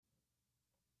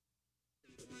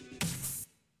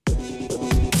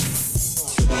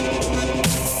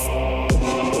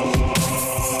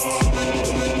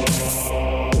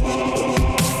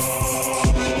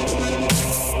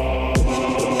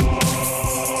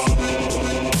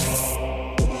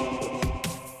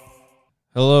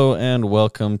Hello and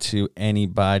welcome to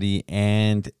anybody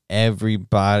and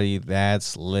everybody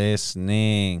that's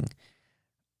listening.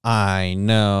 I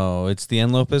know it's the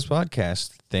Lopez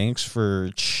podcast. Thanks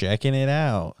for checking it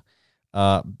out.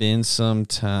 Been some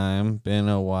time, been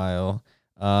a while.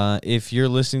 If you're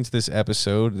listening to this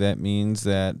episode, that means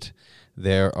that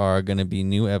there are going to be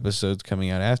new episodes coming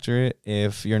out after it.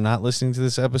 If you're not listening to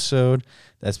this episode,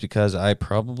 that's because I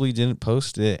probably didn't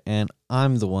post it and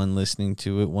I'm the one listening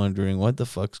to it wondering what the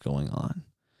fuck's going on.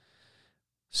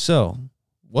 So,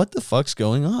 what the fuck's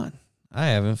going on? I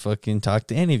haven't fucking talked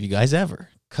to any of you guys ever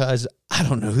because I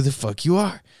don't know who the fuck you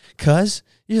are because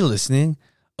you're listening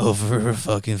over a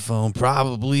fucking phone,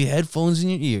 probably headphones in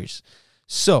your ears.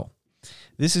 So,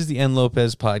 this is the N.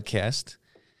 Lopez podcast.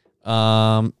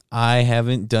 I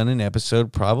haven't done an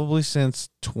episode probably since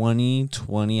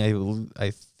 2020.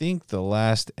 I think the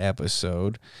last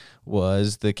episode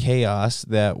was the chaos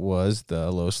that was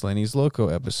the Los Lenny's Loco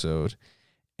episode.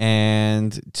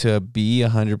 And to be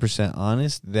 100%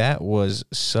 honest, that was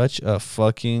such a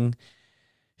fucking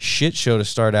shit show to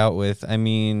start out with. I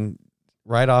mean,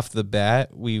 right off the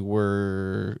bat, we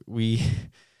were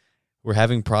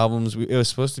having problems. It was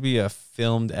supposed to be a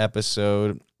filmed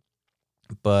episode.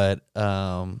 But,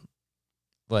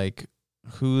 like,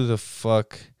 who the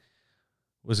fuck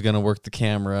was going to work the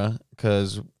camera?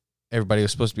 Because everybody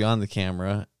was supposed to be on the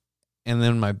camera. And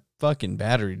then my fucking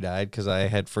battery died because I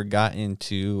had forgotten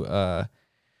to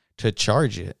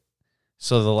charge it.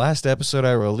 So the last episode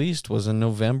I released was on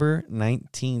November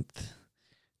 19th,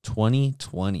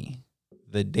 2020.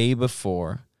 The day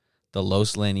before the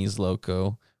Los Lenny's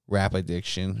Loco Rap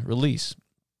Addiction release.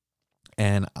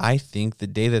 And I think the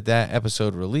day that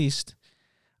episode released,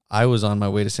 I was on my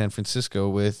way to San Francisco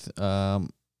with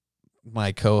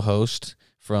my co-host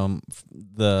from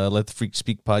the Let the Freak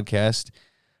Speak podcast,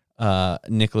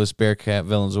 Nicholas Bearcat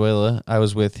Valenzuela. I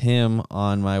was with him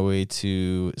on my way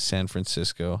to San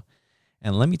Francisco.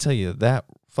 And let me tell you, that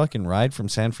fucking ride from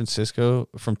Tucson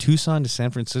to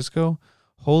San Francisco,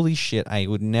 holy shit, I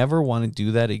would never want to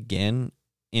do that again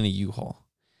in a U-Haul.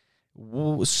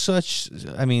 I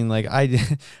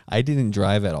didn't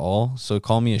drive at all, so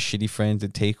call me a shitty friend to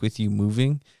take with you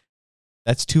moving.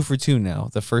 That's 2 for 2 now.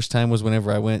 The first time was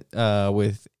whenever I went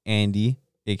with Andy,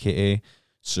 aka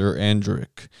Sir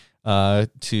Andrick,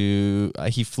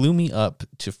 he flew me up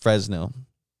to Fresno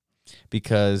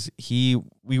because we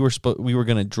were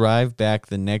gonna drive back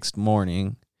the next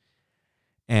morning,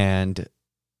 and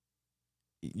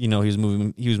he was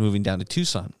moving down to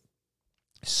Tucson,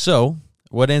 so.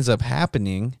 What ends up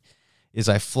happening is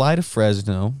I fly to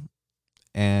Fresno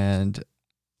and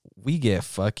we get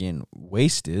fucking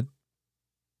wasted.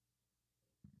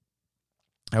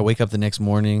 I wake up the next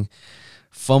morning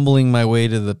fumbling my way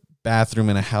to the bathroom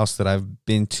in a house that I've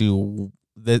been to.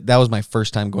 That was my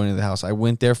first time going to the house. I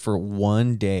went there for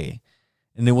one day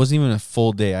and it wasn't even a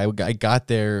full day. I got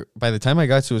there. By the time I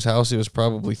got to his house, it was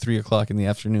probably 3:00 in the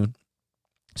afternoon.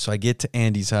 So I get to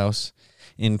Andy's house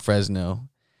in Fresno.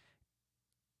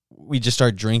 We just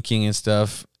start drinking and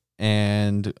stuff,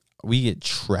 and we get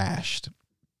trashed.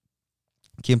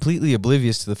 Completely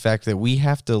oblivious to the fact that we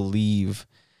have to leave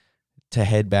to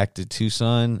head back to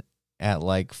Tucson at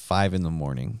like 5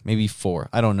 a.m, maybe 4.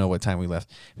 I don't know what time we left.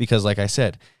 Because like I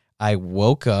said, I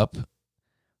woke up,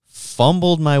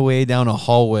 fumbled my way down a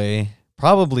hallway,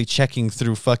 probably checking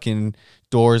through fucking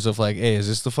doors of like, hey, is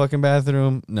this the fucking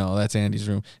bathroom? No, that's Andy's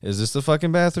room. Is this the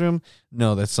fucking bathroom?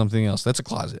 No, that's something else. That's a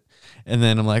closet. And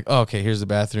then I'm like, oh, okay, here's the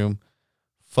bathroom.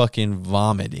 Fucking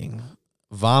vomiting,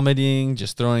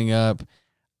 just throwing up.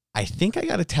 I think I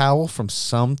got a towel from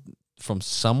someone,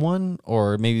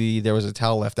 or maybe there was a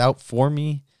towel left out for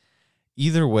me.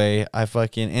 Either way, I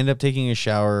fucking end up taking a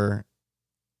shower.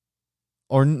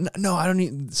 Or no, I don't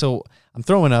need. So I'm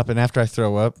throwing up, and after I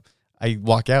throw up, I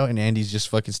walk out and Andy's just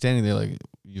fucking standing there like,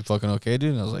 you fucking okay,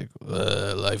 dude? And I was like,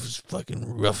 life is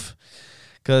fucking rough.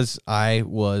 Because I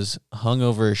was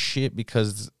hungover as shit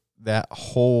because that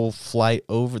whole flight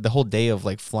over, the whole day of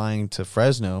like flying to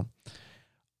Fresno,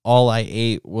 all I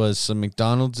ate was some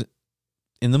McDonald's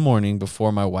in the morning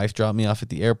before my wife dropped me off at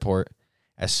the airport.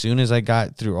 As soon as I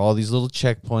got through all these little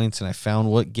checkpoints and I found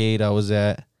what gate I was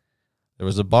at, there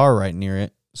was a bar right near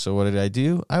it. So what did I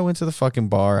do? I went to the fucking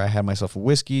bar. I had myself a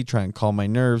whiskey, try and calm my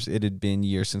nerves. It had been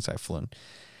years since I'd flown.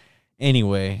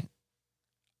 Anyway,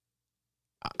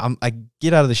 I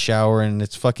get out of the shower and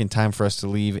it's fucking time for us to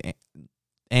leave.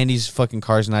 Andy's fucking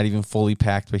car's not even fully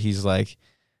packed, but he's like,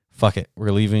 fuck it.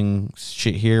 We're leaving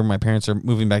shit here. My parents are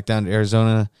moving back down to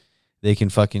Arizona. They can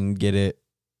fucking get it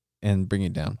and bring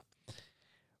it down.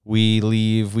 We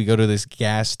leave. We go to this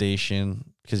gas station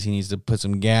because he needs to put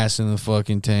some gas in the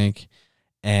fucking tank.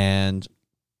 and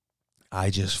I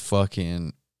just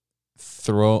fucking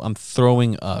I'm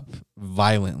throwing up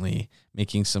violently,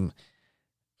 making some.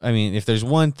 I mean, if there's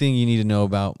one thing you need to know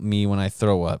about me when I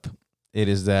throw up, it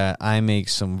is that I make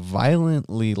some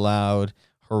violently loud,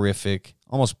 horrific,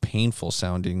 almost painful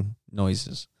sounding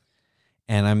noises.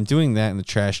 And I'm doing that in the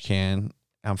trash can.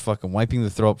 I'm fucking wiping the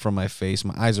throw up from my face.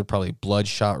 My eyes are probably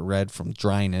bloodshot red from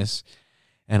dryness.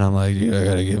 And I'm like, yeah, I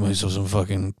gotta get myself some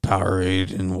fucking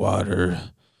Powerade and water.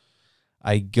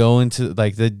 I go into,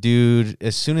 like, the dude,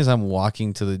 as soon as I'm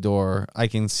walking to the door, I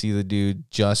can see the dude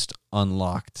just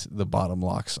unlocked the bottom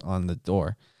locks on the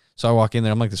door. So I walk in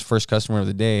there. I'm like this first customer of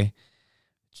the day,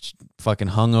 fucking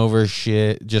hungover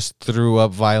shit, just threw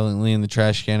up violently in the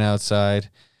trash can outside.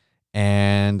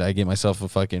 And I get myself a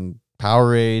fucking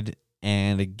Powerade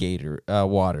and a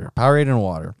water. Powerade and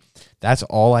water. That's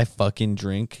all I fucking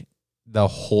drink the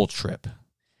whole trip.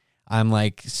 I'm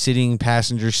like sitting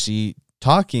passenger seat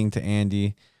talking to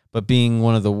Andy, but being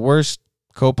one of the worst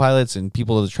co-pilots and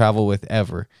people to travel with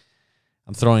ever.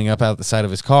 I'm throwing up out the side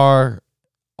of his car,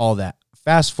 all that.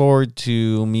 Fast forward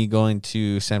to me going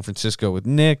to San Francisco with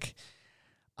Nick.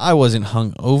 I wasn't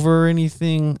hungover or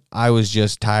anything. I was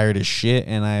just tired as shit,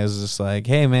 and I was just like,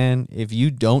 hey, man, if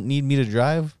you don't need me to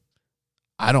drive,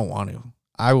 I don't want to.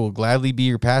 I will gladly be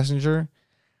your passenger,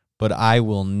 but I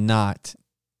will not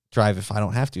drive if I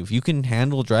don't have to. If you can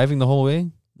handle driving the whole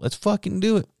way, let's fucking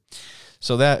do it.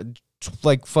 So that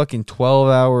like fucking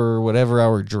 12-hour, whatever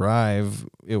hour drive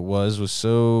it was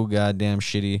so goddamn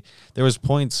shitty. There was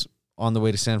points on the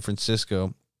way to San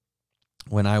Francisco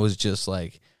when I was just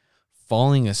like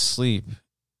falling asleep,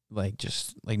 like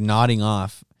just like nodding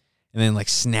off and then like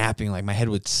snapping, like my head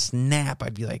would snap.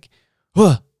 I'd be like,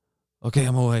 huh, okay,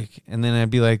 I'm awake. And then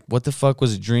I'd be like, what the fuck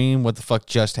was a dream? What the fuck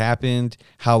just happened?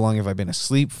 How long have I been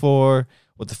asleep for?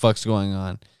 What the fuck's going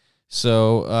on?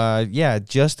 So, yeah,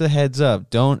 just a heads up.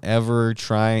 Don't ever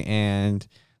try and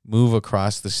move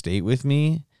across the state with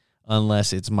me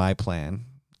unless it's my plan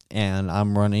and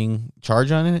I'm running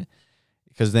charge on it,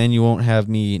 because then you won't have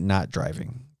me not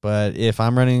driving. But if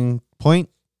I'm running point,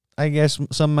 I guess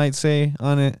some might say,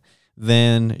 on it,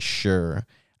 then sure,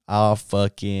 I'll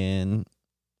fucking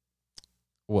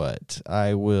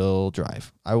I will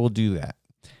drive. I will do that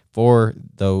for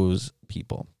those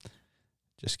people.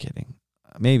 Just kidding.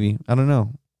 Maybe. I don't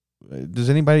know. Does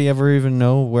anybody ever even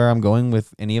know where I'm going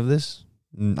with any of this?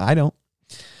 I don't.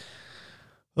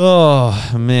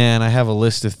 Oh, man. I have a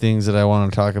list of things that I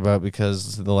want to talk about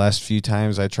because the last few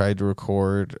times I tried to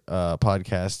record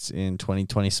podcasts in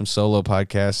 2020, some solo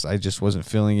podcasts, I just wasn't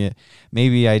feeling it.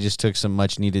 Maybe I just took some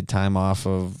much needed time off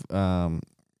of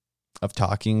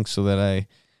talking so that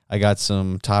I got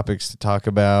some topics to talk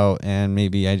about, and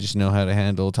maybe I just know how to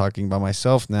handle talking by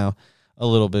myself now a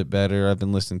little bit better. I've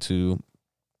been listening to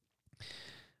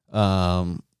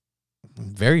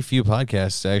very few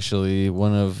podcasts, actually.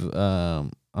 One of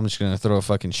I'm just going to throw a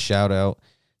fucking shout out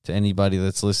to anybody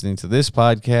that's listening to this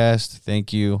podcast.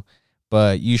 Thank you.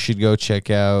 But you should go check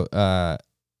out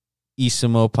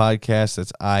Isimo podcast.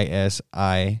 That's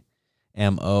ISIMO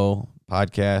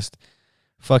podcast.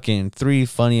 Fucking 3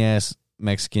 funny ass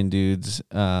Mexican dudes.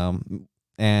 And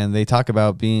they talk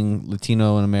about being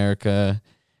Latino in America.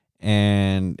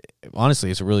 And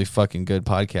honestly, it's a really fucking good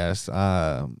podcast.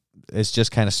 It's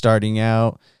just kind of starting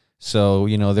out. So,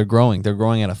 you know, they're growing. They're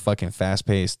growing at a fucking fast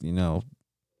pace. You know,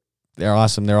 they're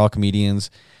awesome. They're all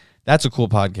comedians. That's a cool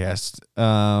podcast.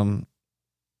 I'm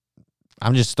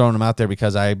just throwing them out there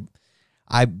because I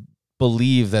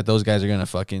believe that those guys are going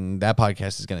to that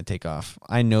podcast is going to take off.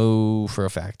 I know for a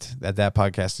fact that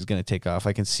podcast is going to take off.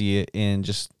 I can see it in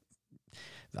just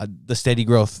the steady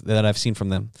growth that I've seen from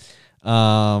them.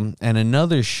 And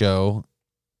another show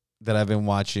that I've been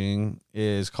watching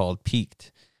is called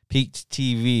Peaked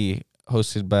TV,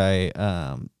 hosted by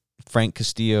Frank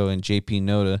Castillo and JP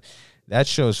Noda. That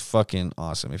show is fucking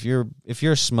awesome. If you're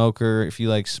a smoker, if you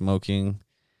like smoking,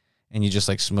 and you just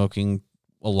like smoking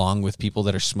along with people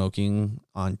that are smoking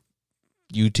on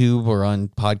YouTube or on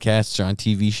podcasts or on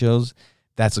TV shows,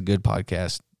 that's a good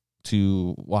podcast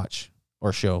to watch,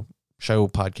 or show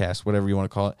podcast, whatever you want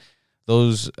to call it.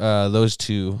 Those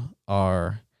two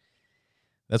are.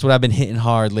 That's what I've been hitting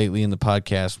hard lately in the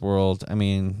podcast world. I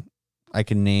mean, I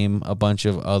can name a bunch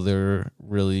of other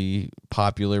really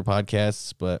popular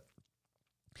podcasts, but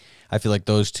I feel like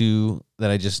those two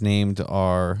that I just named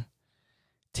are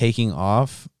taking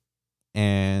off.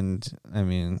 And, I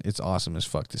mean, it's awesome as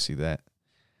fuck to see that.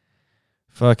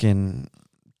 Fucking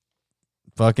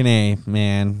A,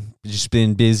 man. Just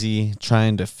been busy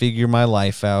trying to figure my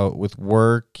life out with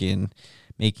work and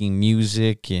making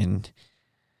music and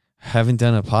haven't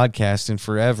done a podcast in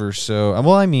forever. So,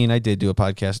 well, I mean, I did do a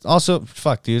podcast. Also,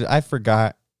 fuck, dude, I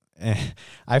forgot.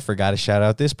 I forgot to shout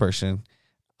out this person.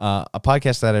 A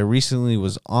podcast that I recently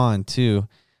was on too.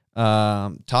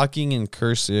 Talking in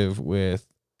Cursive with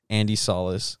Andy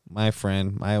Solis, my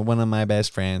friend, one of my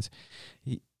best friends.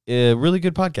 A really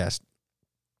good podcast.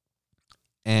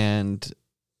 And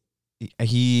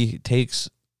he takes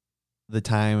the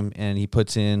time and he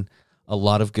puts in a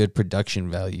lot of good production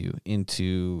value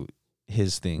into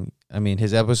his thing. I mean,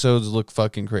 his episodes look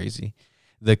fucking crazy.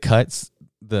 The cuts,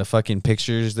 the fucking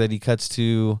pictures that he cuts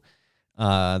to,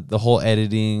 the whole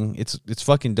editing, it's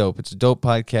fucking dope. It's a dope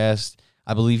podcast.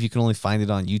 I believe you can only find it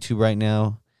on YouTube right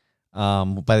now.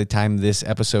 By the time this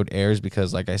episode airs,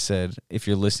 because like I said, if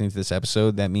you're listening to this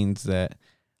episode, that means that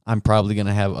I'm probably going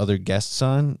to have other guests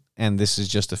on, and this is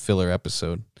just a filler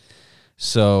episode.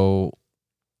 So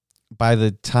by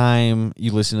the time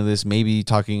you listen to this, maybe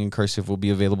Talking in Cursive will be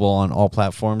available on all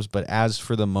platforms. But as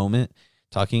for the moment,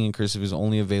 Talking in Cursive is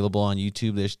only available on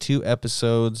YouTube. There's 2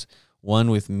 episodes,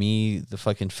 one with me, the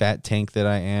fucking fat tank that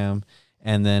I am,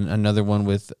 and then another one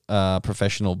with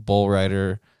professional bull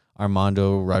rider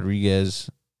Armando Rodriguez.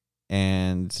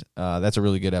 And that's a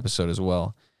really good episode as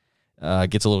well.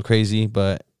 It gets a little crazy,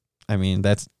 but I mean,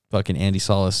 that's fucking Andy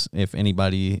Solis. If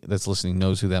anybody that's listening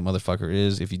knows who that motherfucker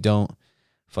is. If you don't,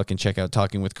 fucking check out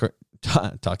Talking in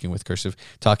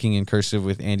Cursive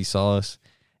with Andy Solis,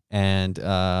 and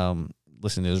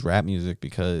listen to his rap music,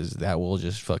 because that will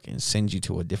just fucking send you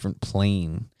to a different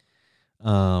plane.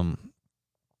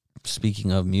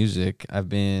 Speaking of music,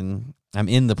 I'm in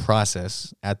the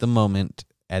process at this moment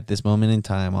in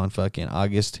time on fucking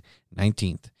August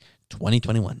 19th,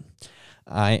 2021.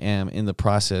 I am in the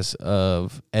process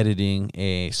of editing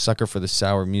a Sucker for the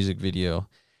Sour music video,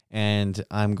 and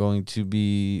I'm going to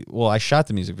be, well, I shot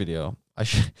the music video.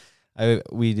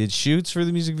 We did shoots for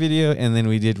the music video, and then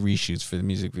we did reshoots for the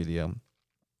music video.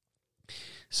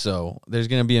 So there's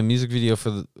going to be a music video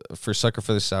for Sucker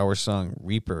for the Sour song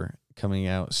Reaper coming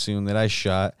out soon that I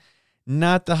shot.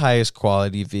 Not the highest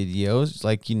quality videos.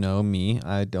 Like, you know me,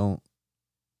 I don't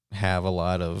have a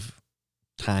lot of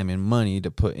time and money to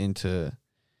put into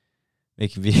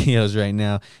making videos right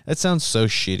now. That sounds so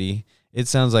shitty. It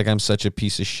sounds like I'm such a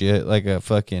piece of shit, like a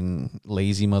fucking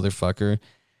lazy motherfucker.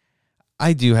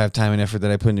 I do have time and effort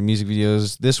that I put into music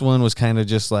videos. This one was kind of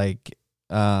just like,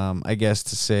 I guess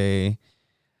to say,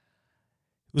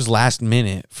 it was last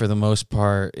minute for the most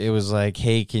part. It was like,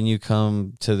 hey, can you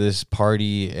come to this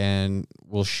party and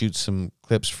we'll shoot some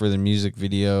clips for the music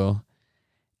video?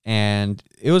 And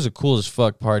it was a cool as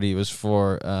fuck party. It was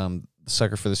for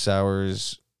Sucker for the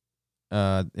Sours.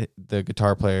 The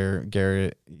guitar player,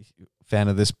 Garrett, fan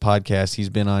of this podcast, he's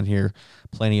been on here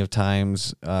plenty of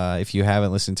times. If you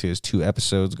haven't listened to his 2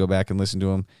 episodes, go back and listen to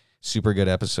them. Super good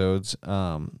episodes.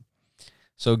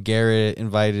 So Garrett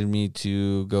invited me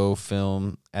to go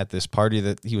film at this party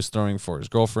that he was throwing for his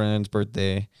girlfriend's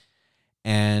birthday.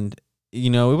 And,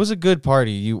 you know, it was a good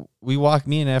party. Me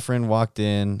and Efren walked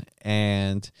in,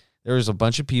 and there was a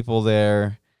bunch of people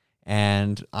there.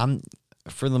 And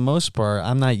for the most part,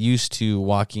 I'm not used to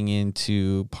walking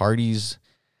into parties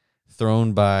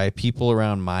thrown by people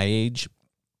around my age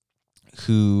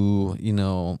who, you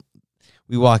know,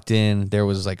 we walked in, there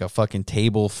was like a fucking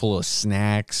table full of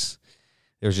snacks.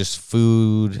 There was just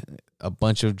food, a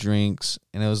bunch of drinks,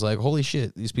 and it was like, holy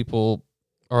shit, these people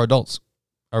are adults.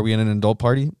 Are we in an adult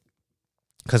party?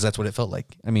 Because that's what it felt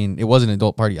like. I mean, it was an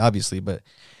adult party, obviously, but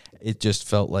it just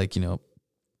felt like, you know,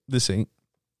 this ain't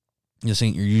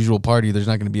your usual party. There's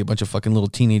not going to be a bunch of fucking little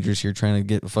teenagers here trying to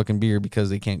get a fucking beer because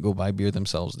they can't go buy beer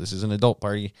themselves. This is an adult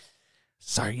party.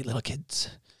 Sorry, little kids.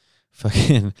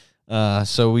 Fucking.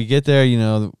 So we get there, you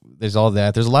know, there's all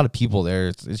that. There's a lot of people there.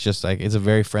 It's just like, it's a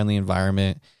very friendly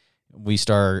environment. We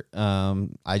start,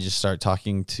 I just start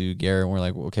talking to Garrett, and we're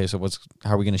like, okay, so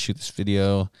how are we going to shoot this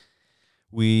video?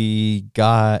 We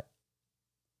went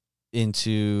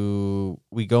into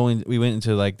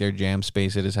like their jam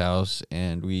space at his house,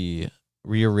 and we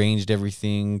rearranged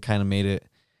everything, kind of made it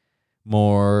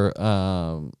more,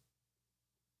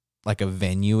 like a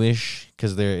venue-ish,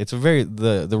 because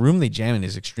the room they jam in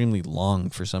is extremely long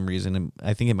for some reason, and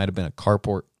I think it might have been a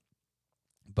carport.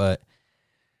 But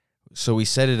so we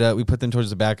set it up, we put them towards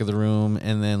the back of the room,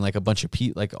 and then like a bunch of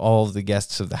like all of the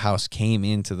guests of the house came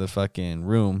into the fucking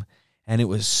room, and it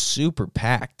was super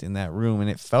packed in that room, and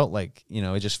it felt like, you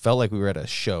know, it just felt like we were at a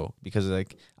show, because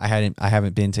like I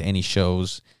haven't been to any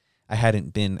shows. I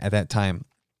hadn't been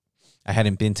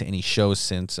to any shows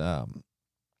since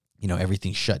you know,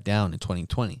 everything shut down in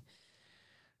 2020.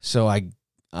 So I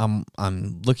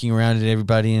I'm looking around at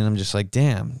everybody and I'm just like,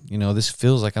 damn, this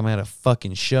feels like I'm at a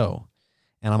fucking show.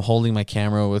 And I'm holding my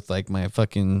camera with like my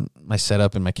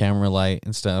setup and my camera light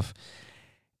and stuff.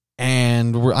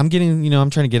 And I'm getting, I'm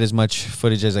trying to get as much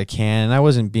footage as I can. And I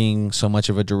wasn't being so much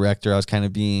of a director. I was kind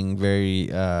of being very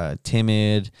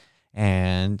timid,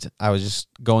 and I was just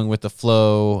going with the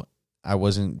flow. I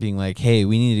wasn't being like, hey,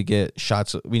 we need to get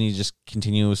shots. We need to just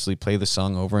continuously play the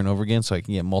song over and over again so I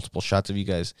can get multiple shots of you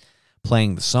guys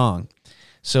playing the song.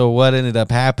 So what ended up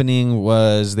happening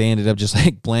was they ended up just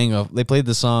like they played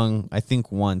the song, I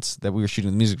think once, that we were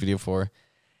shooting the music video for.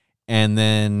 And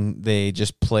then they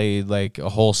just played like a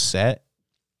whole set.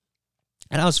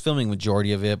 And I was filming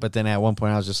majority of it. But then at one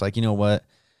point I was just like, you know what?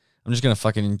 I'm just going to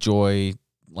fucking enjoy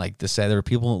like the set. There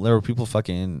were people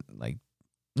fucking like,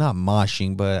 not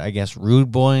moshing, but I guess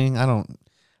rude boying.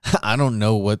 I don't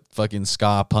know what fucking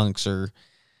ska punks or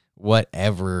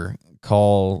whatever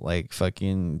call like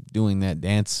fucking doing that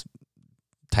dance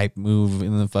type move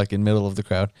in the fucking middle of the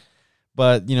crowd.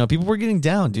 But, people were getting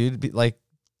down, dude. Like,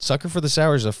 Sucker for the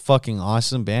Sour is a fucking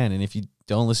awesome band. And if you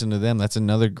don't listen to them, that's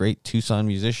another great Tucson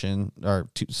musician, or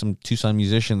some Tucson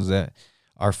musicians that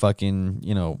are fucking,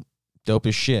 dope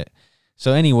as shit.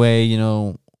 So anyway,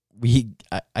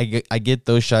 I get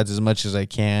those shots as much as I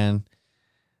can.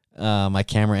 My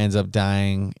camera ends up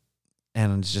dying,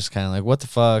 and I'm just kind of like, what the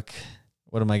fuck?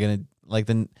 What am I going to, like,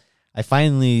 then I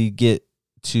finally get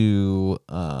to,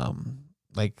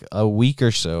 like a week or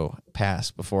so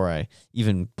pass before I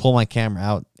even pull my camera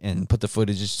out and put the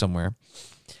footage somewhere.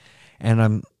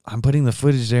 And I'm putting the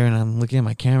footage there, and I'm looking at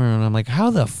my camera, and I'm like, how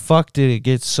the fuck did it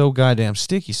get so goddamn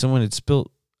sticky? Someone had spilled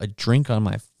a drink on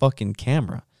my fucking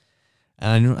camera.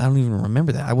 And I don't even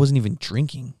remember that. I wasn't even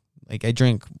drinking. Like, I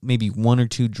drank maybe 1 or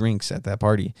 2 drinks at that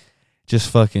party. Just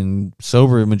fucking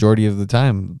sober majority of the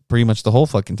time. Pretty much the whole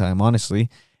fucking time, honestly.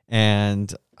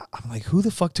 And I'm like, who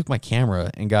the fuck took my camera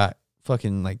and got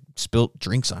fucking like spilt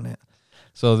drinks on it?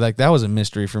 So like that was a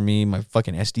mystery for me. My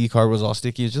fucking SD card was all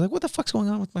sticky. It's just like, what the fuck's going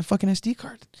on with my fucking SD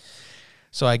card?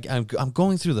 So I'm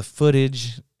going through the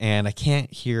footage, and I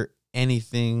can't hear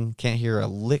anything, can't hear a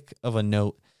lick of a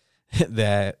note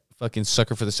that fucking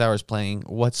Sucker for the Sour is playing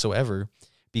whatsoever,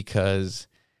 because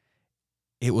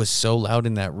it was so loud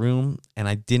in that room, and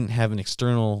I didn't have an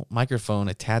external microphone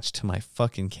attached to my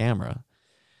fucking camera.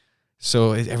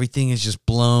 So everything is just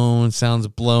sounds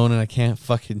blown, and I can't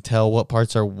fucking tell what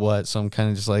parts are what. So I'm kind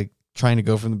of just like trying to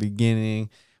go from the beginning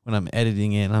when I'm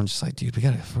editing it. And I'm just like, dude, I'm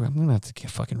going to have to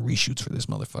get fucking reshoots for this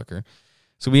motherfucker.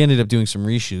 So we ended up doing some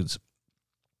reshoots.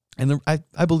 And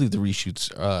I believe the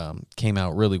reshoots came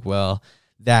out really well.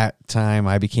 That time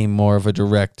I became more of a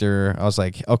director. I was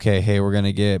like, okay, hey, we're going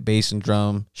to get bass and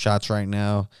drum shots right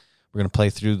now. We're going to play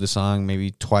through the song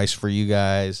maybe twice for you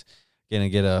guys. Going to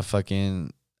get a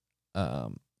fucking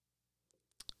a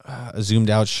zoomed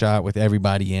out shot with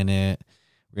everybody in it.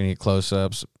 We're going to get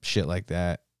close-ups, shit like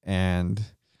that. And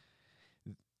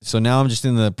so now I'm just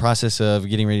in the process of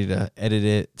getting ready to edit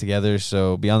it together.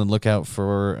 So be on the lookout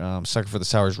for Sucker for the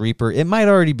Sour's Reaper. It might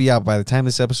already be out by the time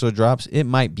this episode drops. It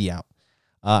might be out.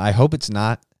 I hope it's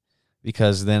not,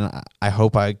 because then I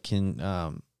hope I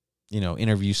can,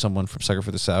 interview someone from Sucker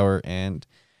for the Sour and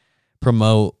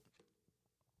promote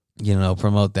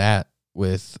that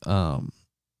with the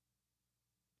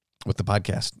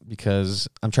podcast, because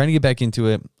I'm trying to get back into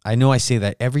it. I know I say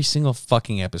that every single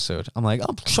fucking episode. I'm like,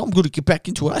 I'm going to get back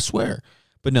into it, I swear.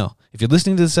 But no, if you're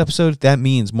listening to this episode, that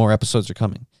means more episodes are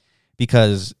coming,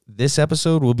 because this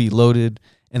episode will be loaded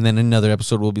and then another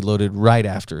episode will be loaded right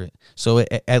after it. So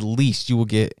at least you will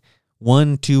get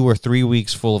 1, 2, or 3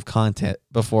 weeks full of content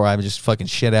before I just fucking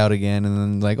shit out again. And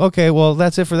then like, okay, well,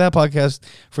 that's it for that podcast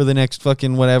for the next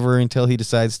fucking whatever, until he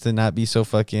decides to not be so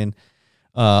fucking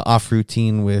off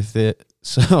routine with it.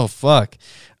 So fuck.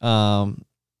 I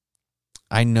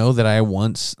know that I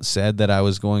once said that I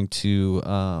was going to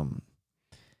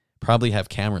probably have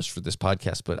cameras for this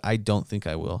podcast, but I don't think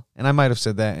I will. And I might have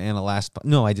said that in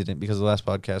no, I didn't, because the last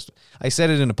podcast, I said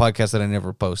it in a podcast that I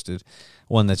never posted,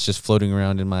 one that's just floating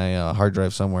around in my hard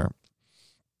drive somewhere.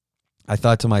 I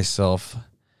thought to myself,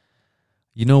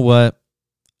 you know what?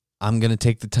 I'm going to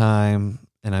take the time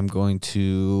and I'm going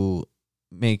to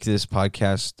make this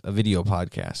podcast a video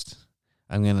podcast.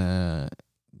 I'm going to,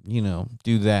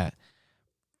 do that.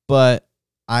 But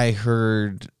I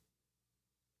heard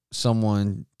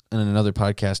someone in another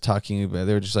podcast talking about,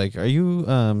 they were just like, are you,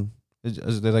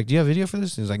 they're like, do you have video for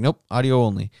this? And he's like, nope, audio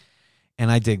only. And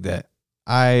I dig that.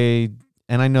 I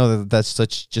know that that's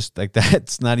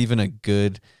that's not even a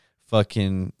good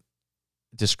fucking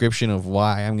description of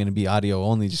why I'm going to be audio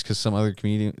only, just because some other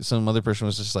person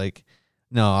was just like,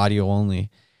 no, audio only.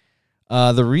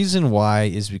 The reason why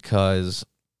is because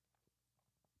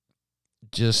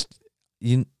just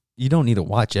you don't need to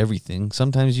watch everything.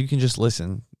 Sometimes you can just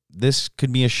listen. This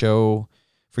could be a show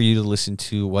for you to listen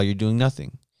to while you're doing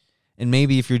nothing. And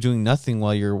maybe if you're doing nothing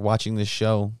while you're watching this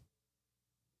show,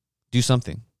 do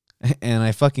something. And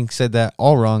I fucking said that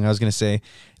all wrong. I was going to say,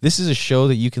 this is a show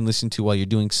that you can listen to while you're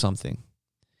doing something.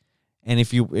 And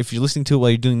if you're listening to it while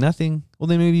you're doing nothing, well,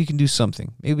 then maybe you can do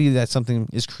something. Maybe that something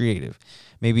is creative.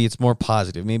 Maybe it's more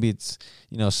positive. Maybe it's,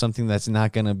 something that's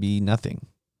not going to be nothing.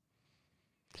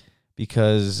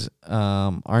 Because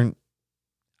I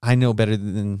know better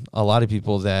than a lot of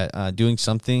people that doing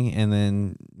something and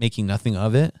then making nothing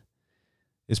of it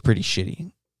is pretty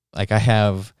shitty. Like, I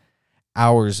have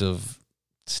hours of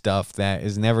stuff that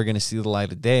is never going to see the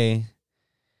light of day,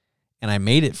 and I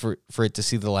made it for it to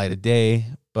see the light of day,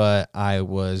 but I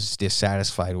was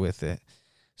dissatisfied with it.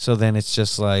 So then it's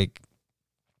just like,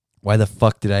 why the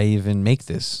fuck did I even make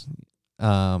this?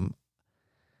 I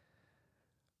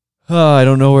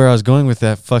don't know where I was going with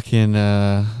that fucking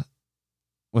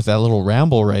with that little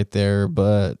ramble right there,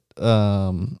 but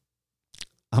I'm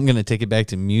gonna take it back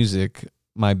to music.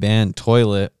 My band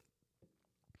Toilet,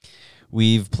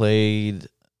 we've played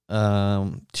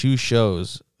 2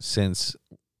 shows since,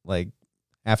 like,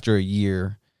 after a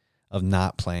year of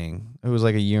not playing. It was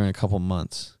like a year and a couple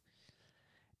months.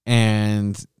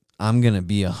 And I'm going to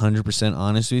be 100%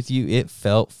 honest with you. It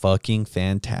felt fucking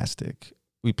fantastic.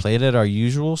 We played at our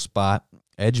usual spot,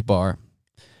 Edge Bar.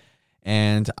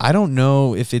 And I don't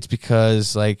know if it's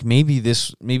because, like, maybe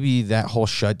that whole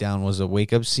shutdown was a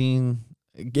wake-up scene.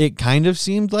 It kind of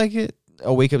seemed like it.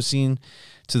 A wake-up scene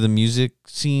to the music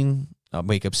scene. A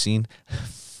wake-up scene.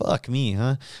 Fuck me,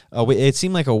 huh? It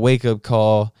seemed like a wake-up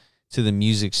call to the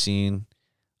music scene,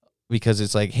 because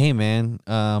it's like, hey, man,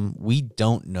 we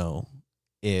don't know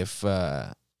if,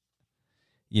 if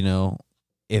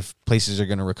places are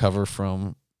going to recover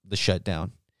from the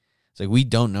shutdown. It's like, we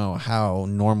don't know how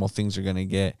normal things are going to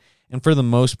get. And for the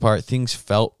most part, things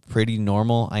felt pretty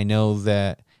normal. I know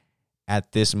that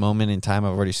at this moment in time,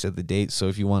 I've already said the date. So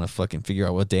if you want to fucking figure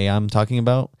out what day I'm talking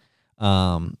about,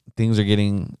 things are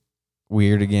getting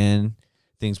weird again.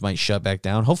 Things might shut back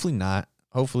down. Hopefully not.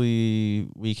 Hopefully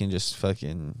we can just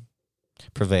fucking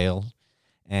prevail.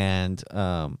 And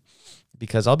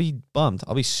because I'll be bummed.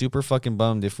 I'll be super fucking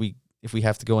bummed if we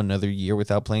have to go another year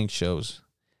without playing shows.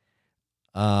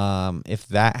 If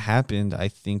that happened, I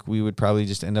think we would probably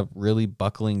just end up really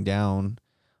buckling down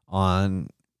on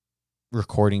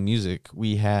recording music.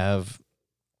 We have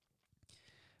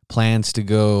plans to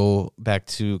go back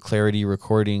to Clarity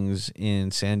Recordings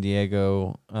in San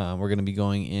Diego. We're going to be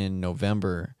going in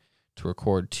November to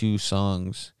record 2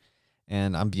 songs,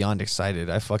 and I'm beyond excited.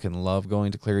 I fucking love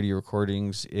going to Clarity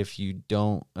Recordings. If you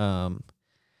don't,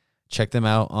 check them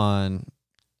out on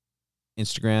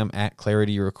Instagram at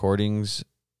Clarity Recordings.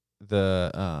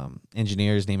 The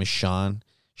engineer's name is Sean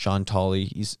Tolley.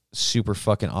 He's super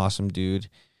fucking awesome dude.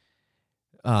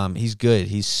 He's good.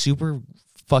 He's super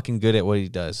fucking good at what he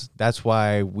does. That's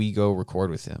why we go record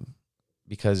with him,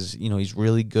 because he's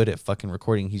really good at fucking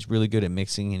recording. He's really good at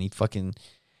mixing, and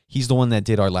he's the one that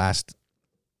did our last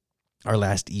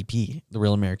EP, The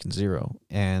Real American Zero.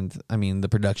 And I mean, the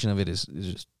production of it is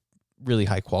just really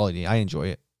high quality. I enjoy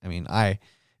it. I mean, I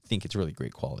think it's really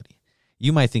great quality.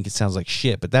 You might think it sounds like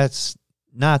shit, but that's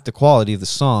not the quality of the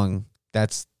song.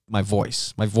 That's my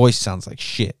voice. My voice sounds like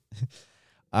shit.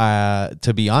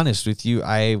 To be honest with you,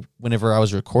 whenever I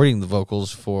was recording the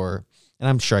vocals for, and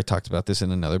I'm sure I talked about this in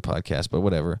another podcast, but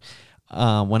whatever.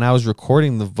 When I was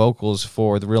recording the vocals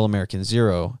for The Real American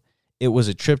Zero, it was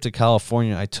a trip to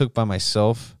California I took by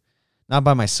myself. Not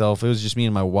by myself. It was just me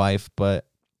and my wife, but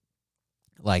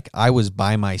like, I was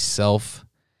by myself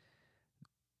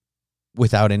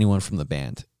without anyone from the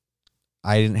band.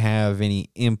 I didn't have any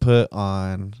input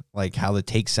on like how the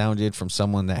take sounded from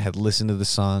someone that had listened to the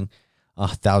song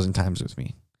 1,000 times with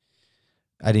me.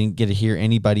 I didn't get to hear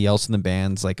anybody else in the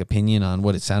band's like opinion on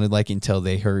what it sounded like until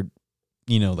they heard,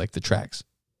 like the tracks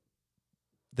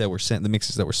that were sent, the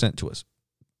mixes that were sent to us.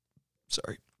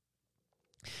 Sorry.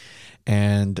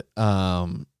 And I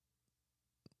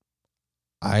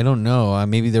don't know.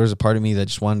 Maybe there was a part of me that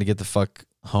just wanted to get the fuck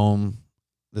home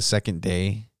the second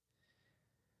day.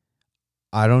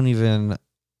 I don't even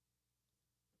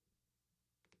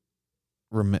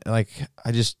I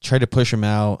just tried to push him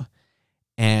out,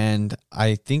 and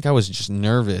I think I was just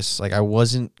nervous. Like, I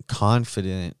wasn't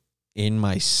confident in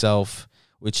myself,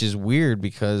 which is weird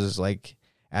because like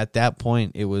at that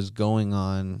point it was going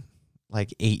on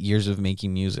like 8 years of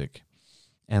making music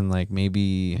and like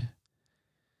maybe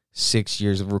 6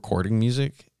 years of recording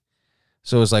music.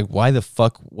 So it's like, why the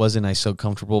fuck wasn't I so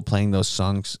comfortable playing those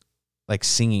songs, like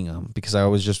singing them? Because I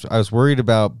was worried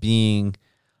about being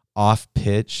off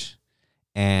pitch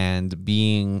and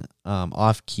being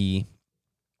off key,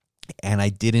 and I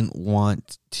didn't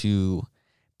want to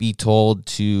be told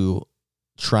to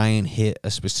try and hit a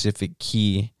specific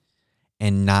key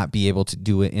and not be able to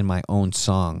do it in my own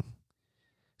song.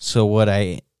 So what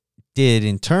I did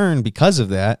in turn because of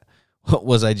that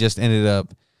was I just ended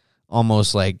up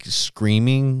almost like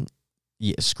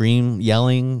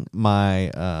yelling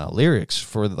my lyrics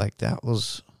for like, that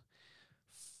was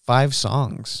 5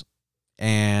 songs.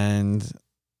 And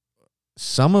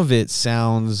some of it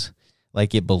sounds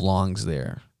like it belongs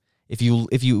there. If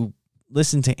you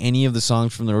listen to any of the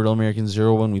songs from the Real American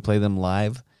Zero when we play them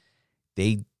live,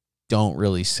 they don't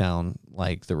really sound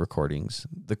like the recordings.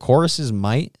 The choruses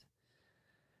might,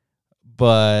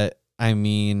 but I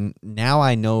mean, now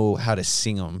I know how to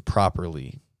sing them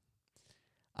properly.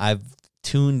 I've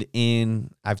tuned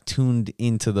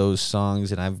into those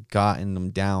songs and I've gotten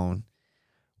them down,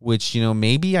 which, you know,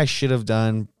 maybe I should have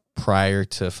done prior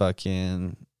to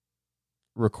fucking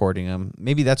recording them.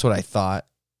 Maybe that's what I thought.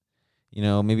 You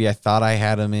know, maybe I thought I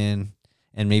had them in,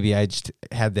 and maybe I just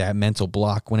had that mental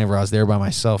block whenever I was there by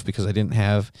myself because I didn't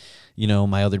have, you know,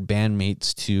 my other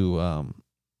bandmates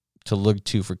to look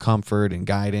to for comfort and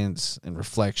guidance and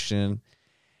reflection.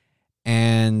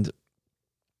 And,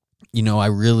 you know, I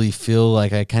really feel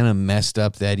like I kind of messed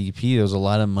up that EP. There was a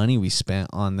lot of money we spent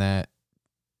on that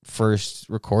first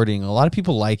recording. A lot of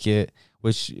people like it,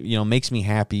 which, you know, makes me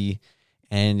happy.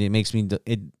 And it makes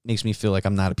me feel like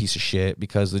I'm not a piece of shit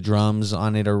because the drums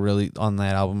on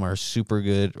that album are super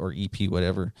good, or EP,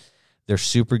 whatever. They're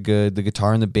super good. The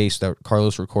guitar and the bass that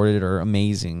Carlos recorded are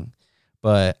amazing.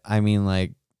 But I mean,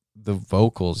 like, the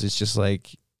vocals, it's just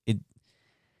like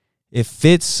it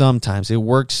fits sometimes. It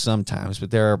works sometimes,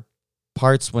 but there are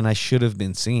parts when I should have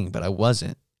been singing, but I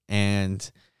wasn't. And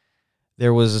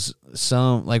there was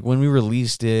some, like, when we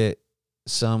released it,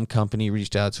 some company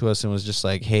reached out to us and was just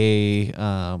like, hey,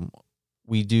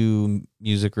 we do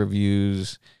music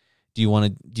reviews. Do you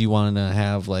want to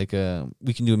have like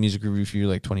we can do a music review for you,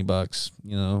 like $20,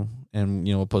 you know, and,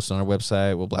 you know, we'll post it on our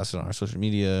website. We'll blast it on our social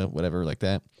media, whatever, like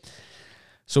that.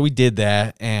 So we did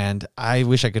that. And I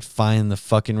wish I could find the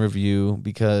fucking review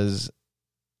because,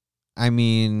 I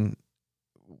mean,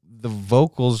 the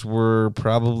vocals were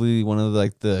probably one of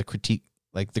the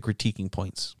critiquing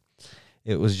points.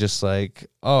 It was just like,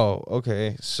 oh,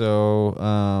 okay, so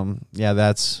yeah,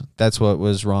 that's what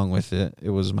was wrong with it. It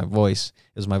was my voice,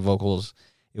 it was my vocals.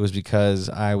 It was because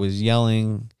I was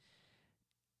yelling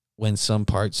when some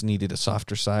parts needed a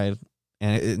softer side,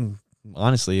 and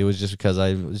honestly, it was just because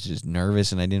I was just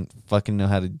nervous and I didn't fucking know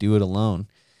how to do it alone.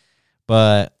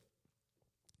 But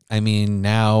I mean,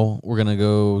 now we're gonna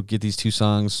go get these 2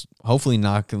 songs, hopefully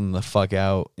knock them the fuck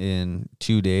out in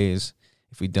 2 days.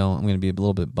 If we don't, I'm going to be a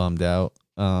little bit bummed out.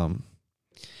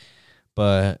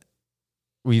 But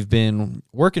we've been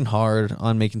working hard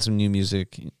on making some new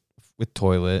music with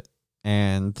Toilet,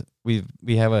 and we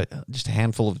have just a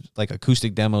handful of like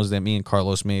acoustic demos that me and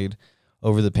Carlos made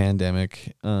over the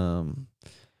pandemic. We're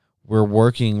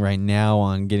working right now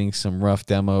on getting some rough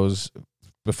demos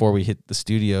before we hit the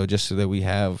studio, just so that we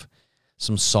have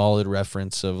some solid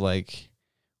reference of like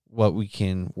what we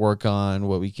can work on,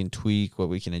 what we can tweak, what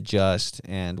we can adjust,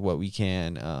 and what we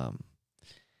can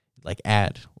like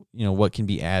add, you know, what can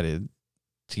be added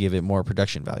to give it more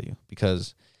production value.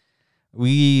 Because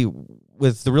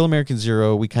with the Real American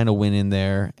Zero, we kind of went in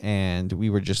there and we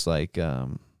were just like,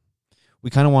 we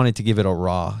kind of wanted to give it a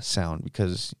raw sound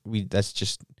because we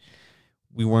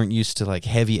weren't used to like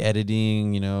heavy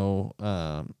editing, you know,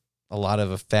 a lot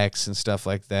of effects and stuff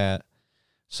like that.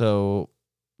 So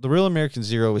the Real American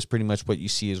Zero is pretty much what you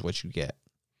see is what you get.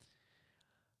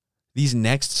 These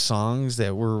next songs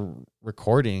that we're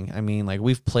recording, I mean, like,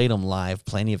 we've played them live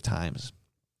plenty of times.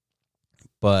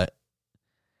 But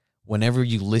whenever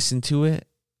you listen to it,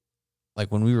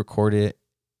 like when we record it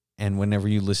and whenever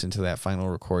you listen to that final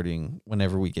recording,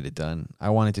 whenever we get it done, I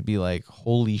want it to be like,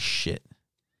 holy shit,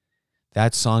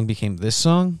 that song became this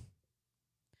song?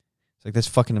 It's like, that's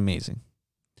fucking amazing.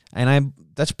 And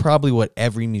that's probably what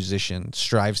every musician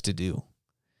strives to do.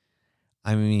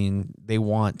 I mean, they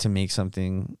want to make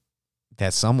something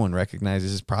that someone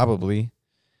recognizes, probably.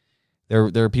 There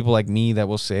are people like me that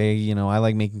will say, you know, I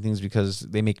like making things because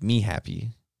they make me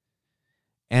happy.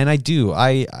 And I do.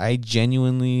 I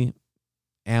genuinely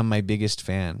am my biggest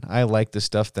fan. I like the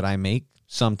stuff that I make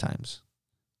sometimes.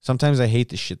 Sometimes I hate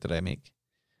the shit that I make.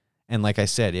 And like I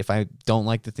said, if I don't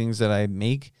like the things that I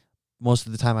make, most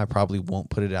of the time I probably won't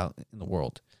put it out in the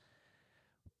world.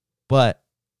 But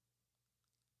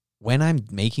when I'm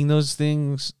making those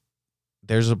things,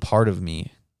 there's a part of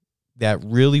me that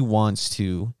really wants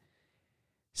to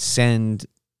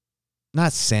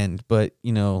but,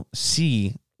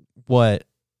 see what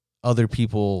other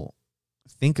people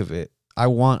think of it. I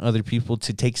want other people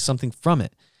to take something from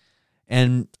it.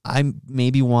 And I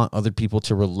maybe want other people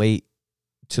to relate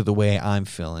to the way I'm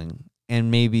feeling and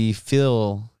maybe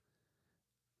feel,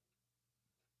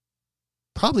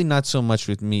 probably not so much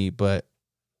with me, but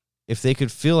if they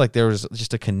could feel like there was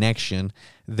just a connection,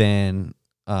 then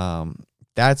I'm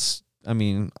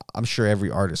sure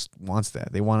every artist wants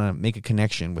that. They want to make a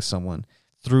connection with someone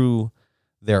through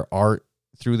their art,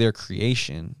 through their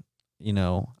creation.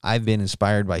 I've been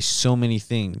inspired by so many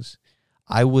things.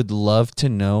 I would love to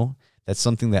know that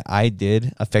something that I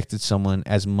did affected someone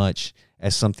as much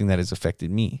as something that has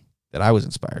affected me, that I was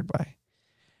inspired by.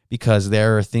 Because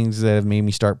there are things that have made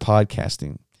me start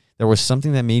podcasting. There was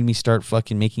something that made me start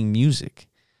fucking making music.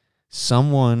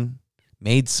 Someone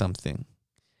made something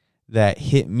that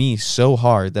hit me so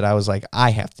hard that I was like, I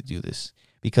have to do this.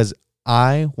 Because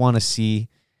I want to see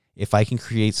if I can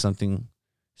create something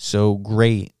so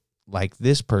great like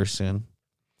this person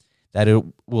that it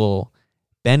will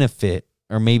benefit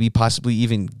or maybe possibly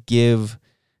even give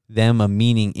them a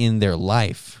meaning in their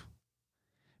life.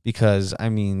 Because,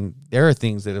 there are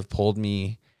things that have pulled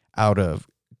me out of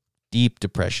deep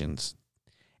depressions,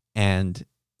 and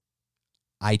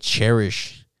I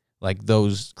cherish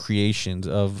those creations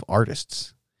of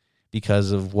artists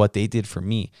because of what they did for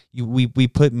me. We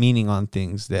put meaning on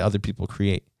things that other people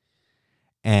create.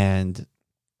 And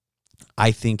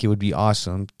I think it would be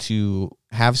awesome to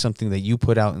have something that you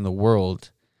put out in the world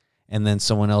and then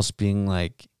someone else being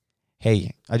like,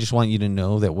 hey, I just want you to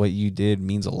know that what you did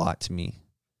means a lot to me.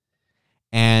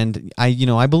 And I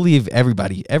believe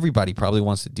everybody probably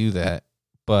wants to do that,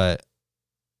 but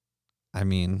I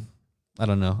don't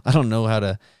know. I don't know how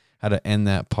to end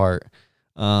that part.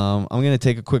 I'm going to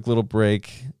take a quick little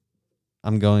break.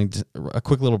 A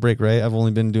quick little break, right? I've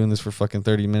only been doing this for fucking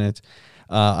 30 minutes.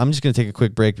 I'm just going to take a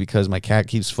quick break because my cat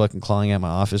keeps fucking clawing at my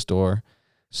office door.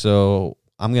 So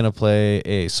I'm going to play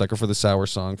a Sucker for the Sour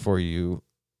song for you.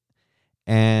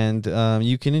 And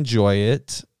you can enjoy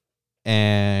it.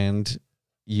 And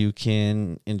you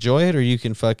can enjoy it or you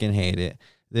can fucking hate it.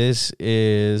 This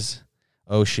is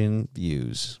Ocean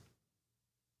Views.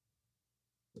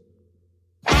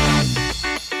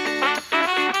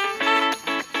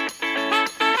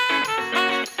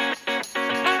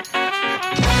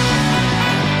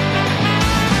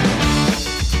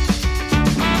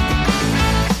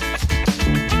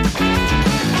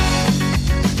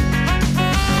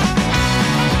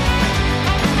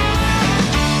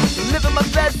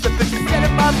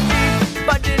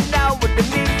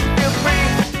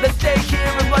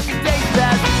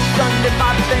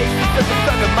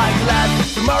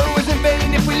 Tomorrow isn't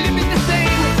vain if we live it the same.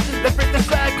 Let's break the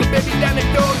cycle, baby, down the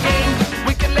door game.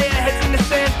 We can lay our heads in the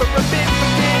sand for a bit,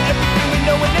 forget everything we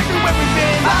know and everywhere we've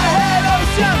been. I had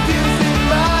ocean views in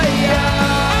my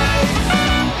eyes.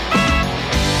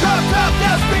 Top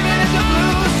down, screaming in the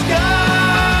blue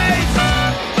skies.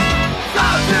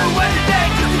 I'll do anything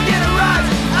just to get a rise.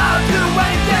 I'll do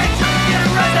anything just to get a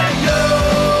rise at you.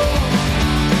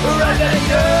 Rise at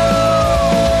you.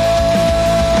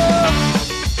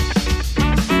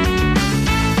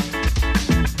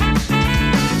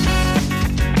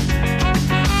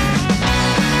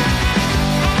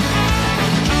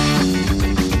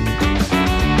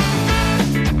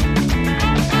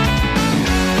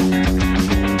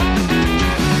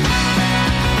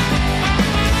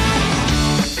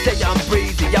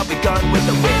 I'll be gone with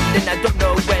the wind, and I don't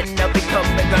know when I'll be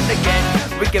coming round again.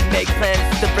 We can make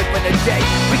plans to break for the day.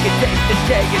 We can take the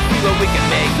day and see what we can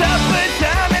make.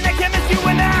 Summertime and I can't miss you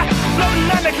and I,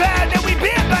 floating on the cloud that we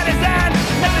built by design.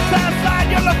 Let the time slide,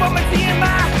 your love for my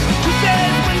TMI. Who says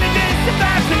when the day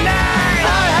survives tonight?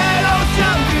 I had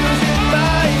ocean views in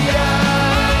my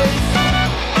eyes.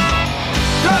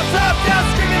 Drop top down,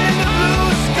 screaming in the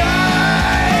blue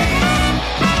skies.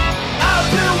 I'll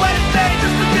do anything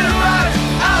just to get a rise.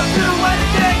 I'll do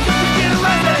anything just to get a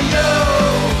rise at you.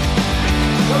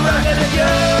 A rise at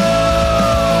you.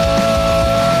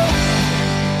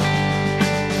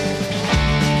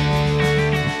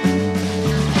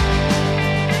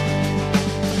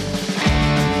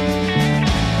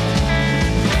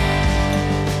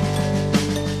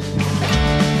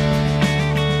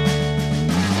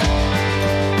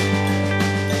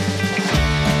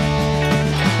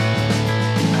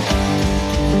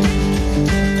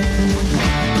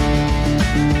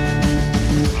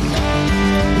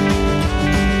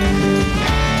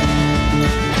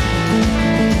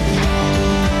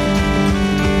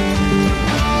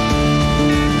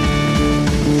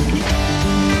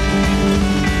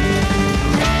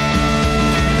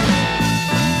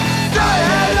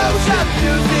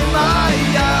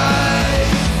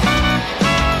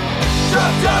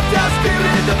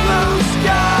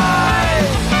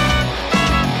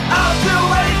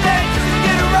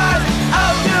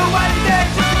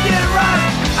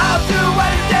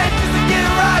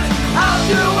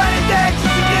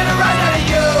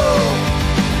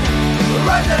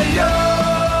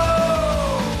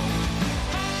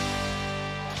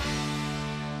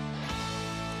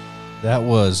 That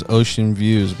was Ocean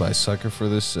Views by Sucker for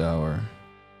the Sour.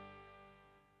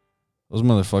 Those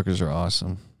motherfuckers are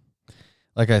awesome.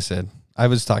 Like I said, I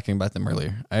was talking about them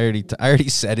earlier. I already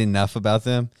said enough about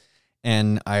them,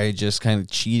 and I just kind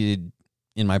of cheated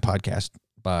in my podcast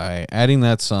by adding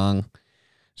that song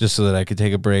just so that I could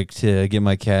take a break to get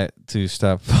my cat to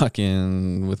stop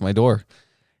fucking with my door.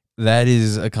 That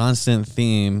is a constant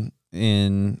theme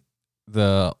in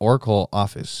the Oracle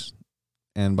office.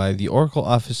 And by the Oracle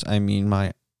office, I mean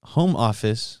my home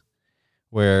office,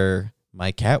 where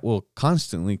my cat will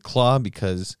constantly claw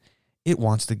because it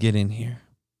wants to get in here.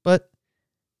 But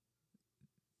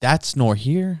that's nor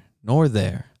here nor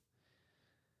there.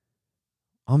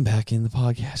 I'm back in the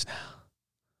podcast now.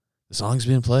 The song's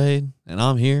been played, and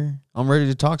I'm here. I'm ready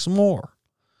to talk some more.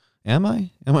 Am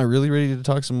I? Am I really ready to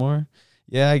talk some more?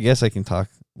 Yeah, I guess I can talk.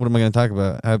 What am I going to talk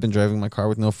about? I've been driving my car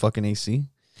with no fucking AC.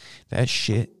 That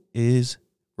shit is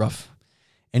rough.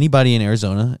 Anybody in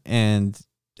Arizona, and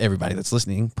everybody that's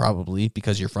listening, probably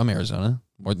because you're from Arizona,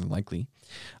 more than likely,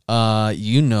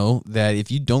 you know that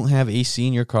if you don't have AC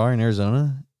in your car in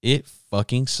Arizona, it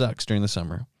fucking sucks during the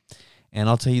summer. And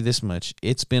I'll tell you this much,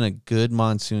 it's been a good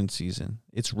monsoon season.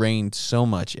 It's rained so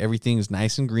much. Everything's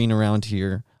nice and green around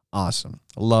here. Awesome.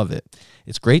 I love it.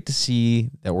 It's great to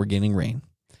see that we're getting rain.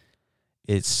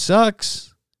 It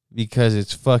sucks because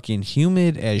it's fucking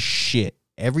humid as shit.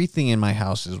 Everything in my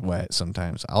house is wet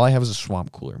sometimes. All I have is a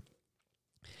swamp cooler.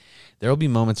 There will be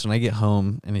moments when I get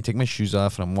home and I take my shoes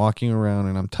off and I'm walking around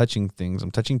and I'm touching things. I'm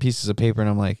touching pieces of paper and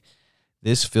I'm like,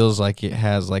 this feels like it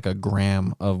has like a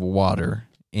gram of water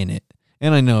in it.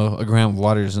 And I know a gram of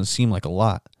water doesn't seem like a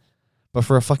lot, but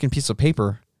for a fucking piece of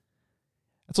paper,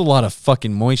 that's a lot of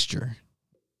fucking moisture.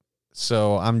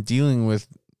 So I'm dealing with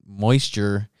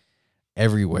moisture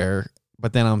everywhere,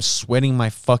 but then I'm sweating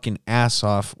my fucking ass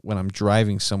off when I'm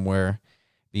driving somewhere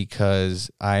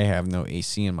because I have no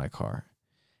AC in my car.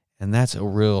 And that's a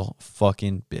real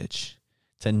fucking bitch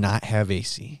to not have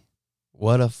AC.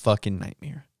 What a fucking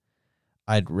nightmare.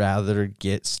 I'd rather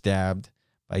get stabbed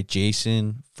by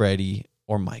Jason, Freddy,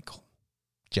 or Michael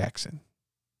Jackson.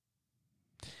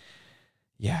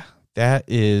 Yeah,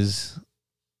 that's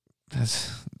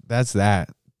that.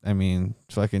 I mean,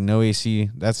 fucking no AC,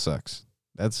 that sucks.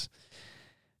 That's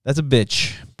a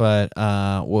bitch. But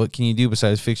what can you do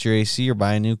besides fix your AC or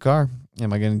buy a new car?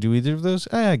 Am I going to do either of those?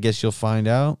 I guess you'll find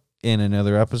out in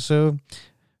another episode.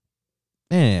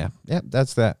 Yeah,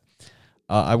 that's that.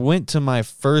 I went to my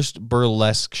first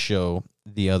burlesque show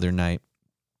the other night.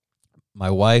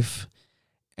 My wife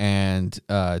and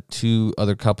two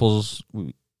other couples,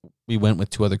 we went with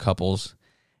two other couples,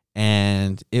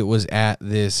 and it was at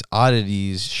this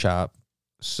oddities shop.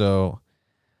 So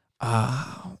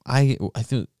I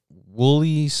think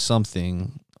Woolly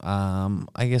something.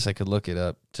 I guess I could look it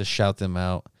up to shout them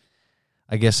out.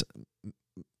 I guess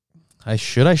I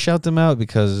shout them out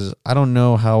because I don't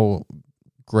know how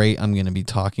great I'm going to be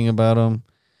talking about them.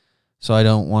 So I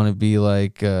don't want to be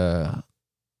like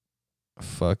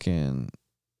fucking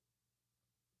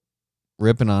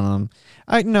ripping on them.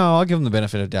 I'll give them the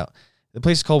benefit of doubt. The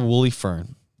place is called Woolly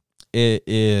Fern. It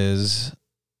is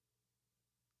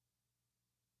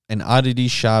an oddity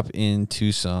shop in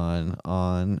Tucson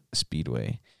on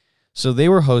Speedway. So they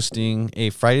were hosting a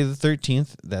Friday the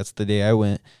 13th. That's the day I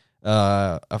went.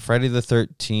 A Friday the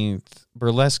 13th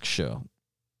burlesque show.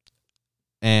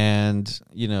 And,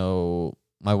 you know,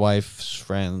 my wife's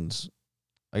friends,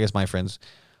 I guess my friends,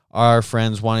 our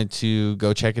friends wanted to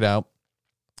go check it out.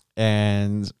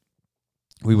 And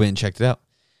we went and checked it out.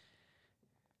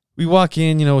 We walk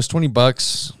in, you know, it was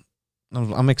 $20.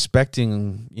 I'm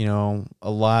expecting, you know, a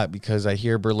lot because I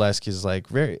hear burlesque is like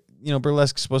very, you know,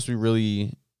 burlesque is supposed to be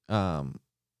really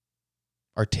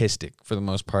artistic for the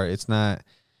most part. It's not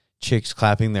chicks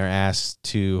clapping their ass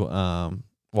to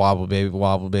wobble baby,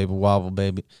 wobble baby, wobble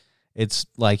baby. It's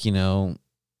like, you know,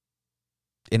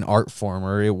 an art form,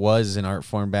 or it was an art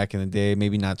form back in the day.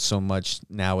 Maybe not so much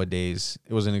nowadays.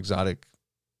 It was an exotic,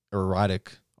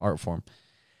 erotic art form.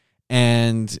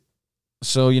 And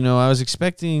so, you know, I was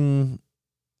expecting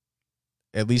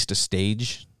at least a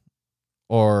stage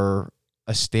or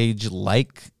a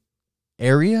stage-like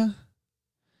area.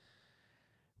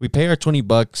 We pay our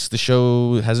 $20. The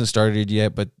show hasn't started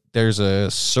yet, but there's a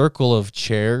circle of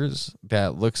chairs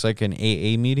that looks like an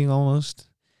AA meeting almost.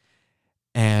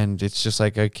 And it's just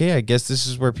like, okay, I guess this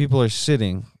is where people are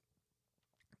sitting.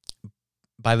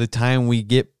 By the time we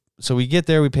get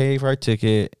there, we pay for our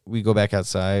ticket, we go back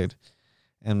outside,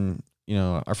 and, you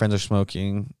know, our friends are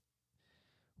smoking.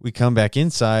 We come back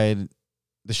inside,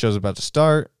 the show's about to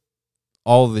start.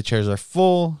 All of the chairs are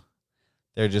full.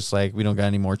 They're just like, we don't got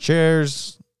any more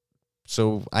chairs.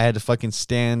 So I had to fucking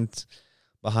stand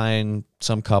behind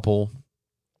some couple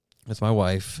with my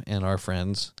wife and our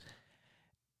friends.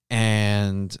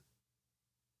 And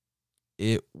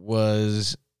it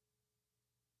was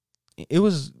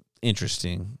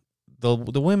interesting. The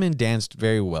women danced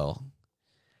very well.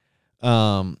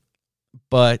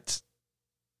 But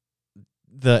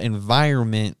the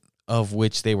environment of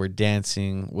which they were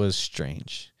dancing was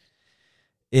strange.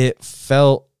 It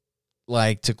felt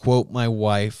like, to quote my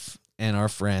wife and our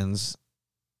friends,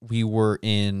 we were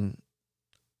in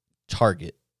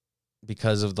Target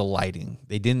because of the lighting.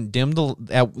 They dimmed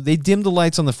the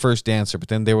lights on the first dancer, but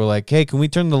then they were like, "Hey, can we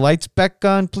turn the lights back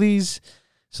on, please?"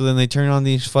 So then they turn on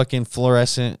these fucking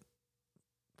fluorescent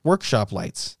workshop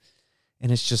lights.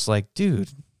 And it's just like,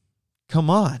 dude, come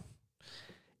on.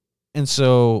 And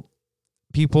so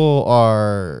people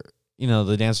are,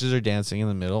 the dancers are dancing in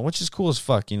the middle, which is cool as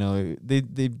fuck.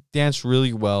 They danced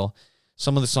really well.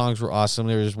 Some of the songs were awesome.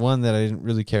 There was one that I didn't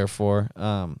really care for.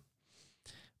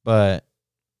 But,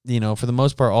 for the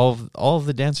most part, all of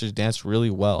the dancers danced really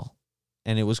well.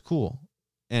 And it was cool.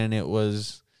 And it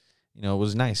was, it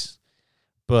was nice.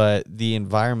 But the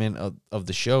environment of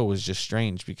the show was just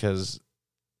strange because,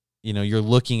 you're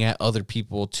looking at other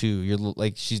people too. You're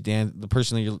like,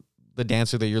 the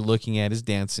dancer that you're looking at is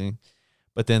dancing,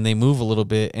 but then they move a little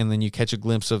bit and then you catch a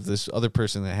glimpse of this other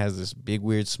person that has this big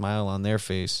weird smile on their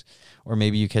face. Or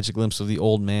maybe you catch a glimpse of the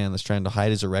old man that's trying to hide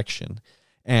his erection.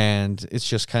 And it's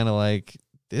just kind of like,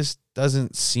 this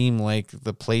doesn't seem like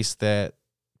the place that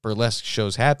burlesque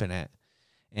shows happen at.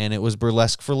 And it was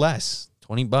burlesque for less.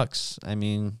 $20. I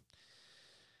mean,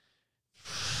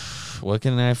 what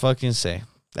can I fucking say?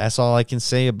 That's all I can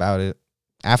say about it.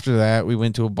 After that, we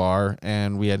went to a bar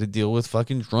and we had to deal with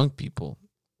fucking drunk people.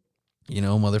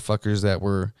 Motherfuckers that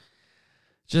were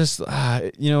just,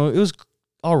 it was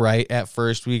all right at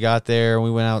first. We got there and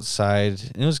we went outside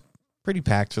and it was pretty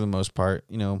packed for the most part.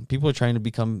 People are trying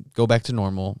to go back to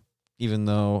normal, even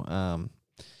though,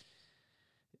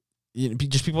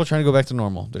 just people are trying to go back to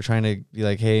normal. They're trying to be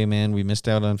like, hey, man, we missed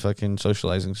out on fucking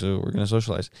socializing, so we're going to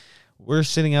socialize. We're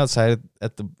sitting outside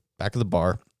at the back of the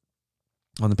bar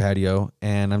on the patio,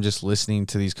 and I'm just listening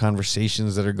to these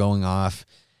conversations that are going off.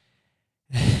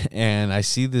 And I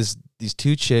see these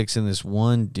two chicks and this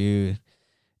one dude,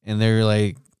 and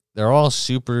they're all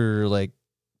super like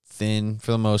thin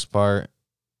for the most part,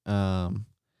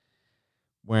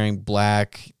 wearing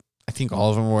black. I think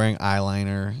all of them are wearing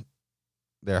eyeliner.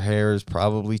 Their hair is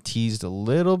probably teased a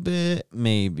little bit,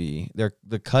 maybe.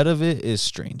 The cut of it is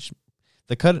strange.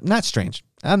 Not strange.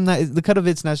 The cut of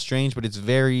it's not strange, but it's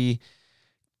very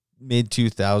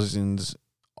mid-2000s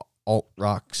alt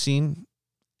rock scene.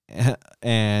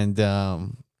 And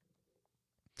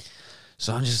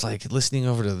so I'm just like listening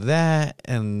over to that,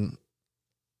 and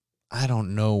I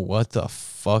don't know what the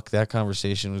fuck that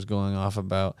conversation was going off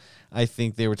about. I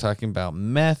think they were talking about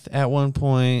meth at one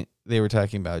point. They were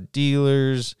talking about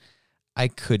dealers. I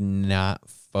could not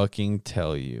fucking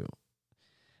tell you.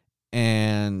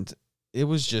 And it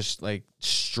was just like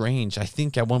strange. I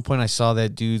think at one point I saw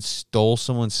that dude stole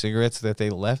someone's cigarettes that they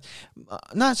left.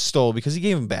 Not stole, because he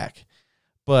gave them back.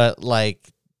 But like,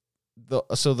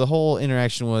 so the whole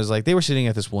interaction was like, they were sitting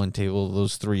at this one table,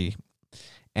 those three.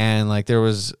 And like, there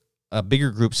was a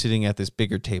bigger group sitting at this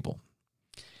bigger table.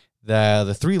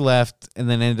 The three left and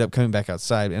then ended up coming back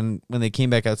outside. And when they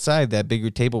came back outside, that bigger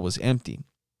table was empty.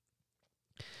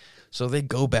 So they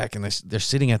go back and they're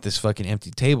sitting at this fucking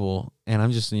empty table. And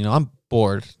I'm just, I'm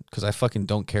bored because I fucking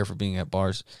don't care for being at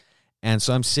bars. And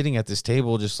so I'm sitting at this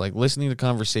table just like listening to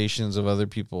conversations of other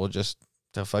people just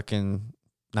to fucking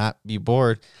not be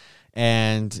bored.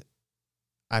 And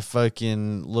I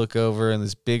fucking look over and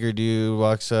this bigger dude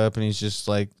walks up and he's just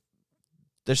like,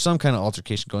 there's some kind of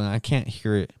altercation going on. I can't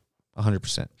hear it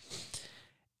 100%.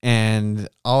 And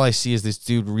all I see is this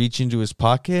dude reach into his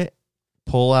pocket,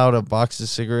 pull out a pack of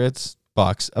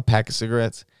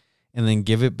cigarettes, and then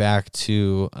give it back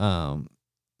to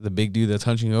the big dude that's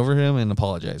hunching over him and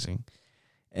apologizing.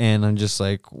 And I'm just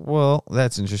like, well,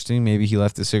 that's interesting. Maybe he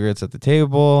left the cigarettes at the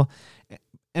table.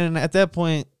 And at that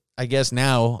point, I guess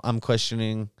now I'm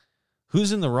questioning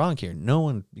who's in the wrong here. No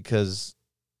one, because,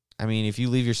 I mean, if you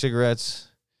leave your cigarettes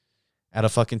at a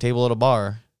fucking table at a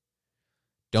bar,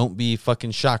 don't be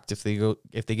fucking shocked if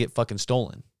they get fucking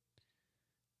stolen.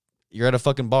 You're at a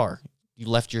fucking bar. You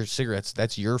left your cigarettes.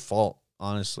 That's your fault,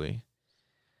 honestly.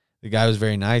 The guy was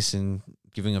very nice in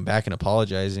giving them back and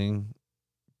apologizing.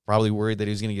 Probably worried that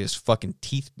he was going to get his fucking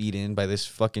teeth beat in by this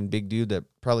fucking big dude that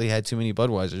probably had too many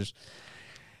Budweisers.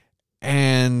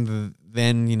 And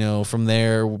then, from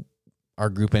there, our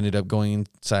group ended up going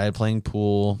inside playing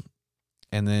pool.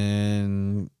 And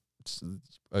then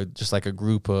just like a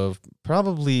group of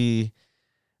probably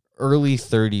early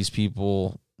 30s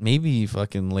people, maybe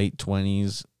fucking late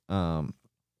 20s.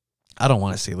 I don't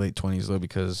want to say late 20s though,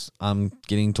 because I'm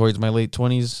getting towards my late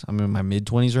 20s. I'm in my mid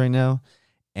 20s right now.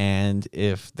 And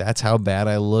if that's how bad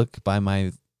I look by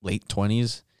my late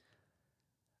 20s,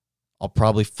 I'll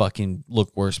probably fucking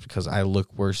look worse, because I look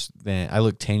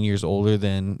 10 years older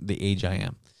than the age I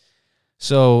am.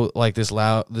 So like this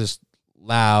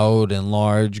loud and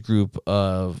large group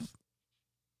of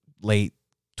late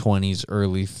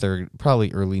 20s,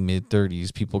 probably early mid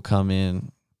 30s people come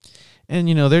in, and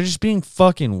they're just being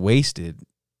fucking wasted.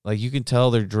 Like, you can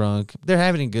tell they're drunk. They're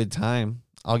having a good time.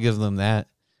 I'll give them that.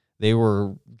 They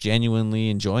were genuinely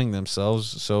enjoying themselves.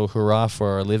 So hurrah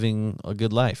for living a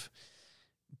good life.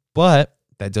 But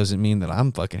that doesn't mean that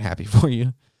I'm fucking happy for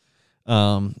you.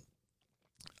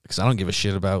 Because I don't give a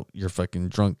shit about your fucking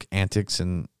drunk antics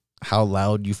and how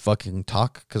loud you fucking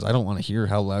talk. Because I don't want to hear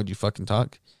how loud you fucking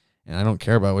talk. And I don't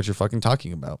care about what you're fucking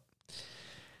talking about.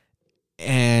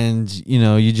 And,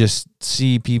 you just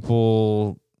see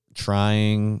people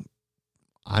trying.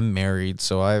 I'm married,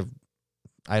 so I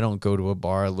don't go to a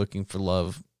bar looking for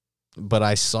love. But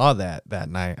I saw that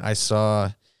night. I saw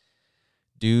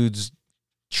dudes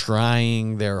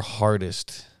trying their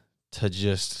hardest to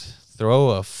just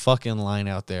throw a fucking line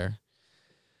out there,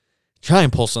 try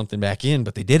and pull something back in,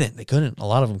 but they didn't. They couldn't. A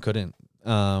lot of them couldn't.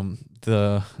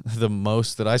 The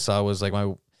most that I saw was like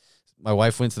my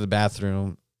wife went to the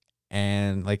bathroom,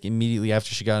 and like immediately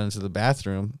after she got into the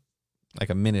bathroom, like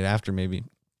a minute after maybe,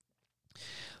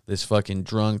 this fucking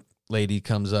drunk lady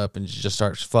comes up and just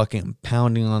starts fucking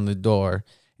pounding on the door.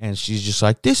 And she's just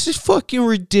like, this is fucking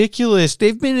ridiculous.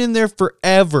 They've been in there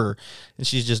forever. And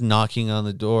she's just knocking on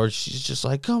the door. She's just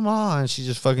like, come on. She's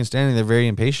just fucking standing there very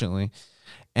impatiently.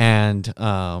 And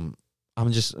I'm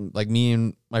just like, me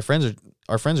and our friends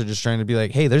are just trying to be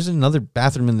like, hey, there's another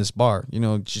bathroom in this bar.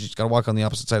 You just got to walk on the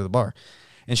opposite side of the bar.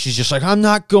 And she's just like, I'm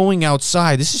not going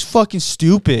outside. This is fucking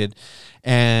stupid.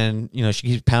 And, she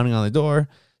keeps pounding on the door.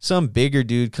 Some bigger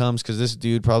dude comes, because this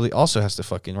dude probably also has to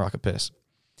fucking rock a piss.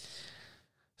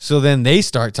 So then they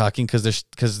start talking, because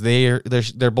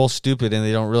they're both stupid, and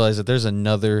they don't realize that there's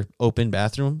another open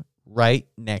bathroom right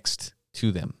next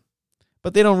to them.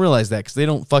 But they don't realize that, because they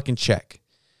don't fucking check.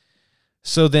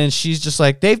 So then she's just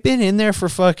like, they've been in there for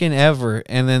fucking ever.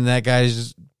 And then that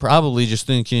guy's probably just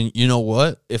thinking, you know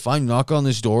what? If I knock on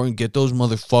this door and get those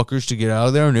motherfuckers to get out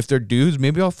of there, and if they're dudes,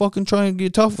 maybe I'll fucking try and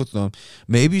get tough with them.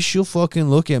 Maybe she'll fucking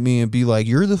look at me and be like,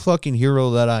 you're the fucking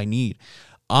hero that I need.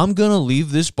 I'm going to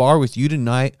leave this bar with you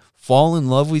tonight, fall in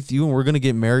love with you, and we're going to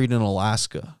get married in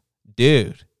Alaska.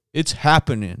 Dude, it's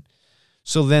happening.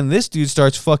 So then this dude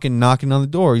starts fucking knocking on the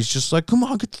door. He's just like, come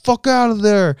on, get the fuck out of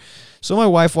there. So my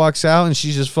wife walks out, and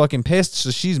she's just fucking pissed.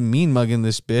 So she's mean mugging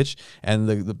this bitch. And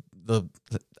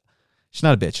she's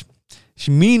not a bitch.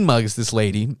 She mean mugs this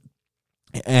lady.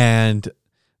 And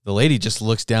the lady just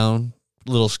looks down,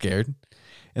 a little scared.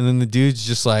 And then the dude's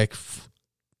just like,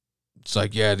 it's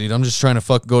like, yeah, dude, I'm just trying to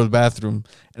fucking go to the bathroom.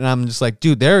 And I'm just like,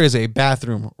 dude, there is a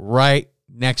bathroom right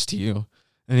next to you.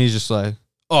 And he's just like,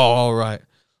 oh, all right.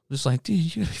 I'm just like, dude,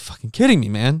 you gotta be fucking kidding me,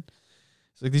 man.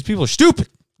 It's like, these people are stupid.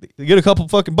 They get a couple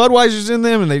fucking Budweisers in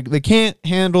them, and they can't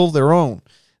handle their own.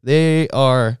 They're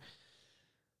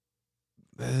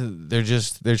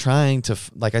trying to,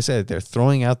 like I said,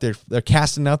 they're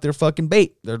casting out their fucking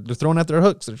bait. They're throwing out their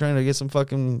hooks. They're trying to get some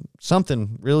fucking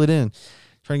something, reel it in,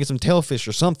 trying to get some tailfish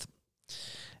or something.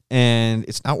 And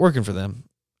it's not working for them.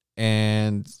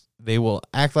 And they will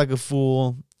act like a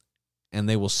fool, and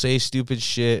they will say stupid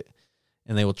shit,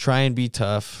 and they will try and be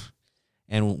tough.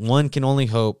 And one can only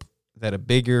hope that a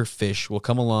bigger fish will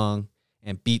come along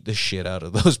and beat the shit out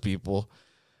of those people.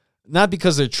 Not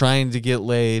because they're trying to get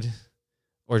laid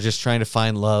or just trying to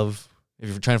find love. If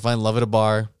you're trying to find love at a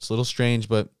bar, it's a little strange,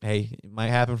 but hey, it might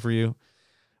happen for you.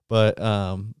 But,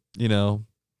 the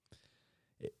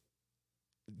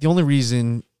only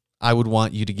reason I would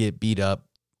want you to get beat up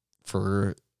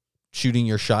for shooting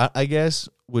your shot, I guess,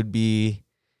 would be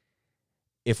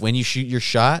if when you shoot your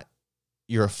shot,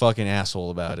 you're a fucking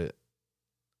asshole about it.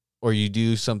 Or you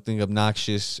do something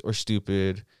obnoxious or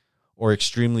stupid or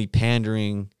extremely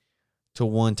pandering to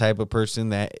one type of person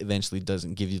that eventually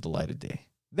doesn't give you the light of day.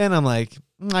 Then I'm like,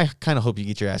 I kind of hope you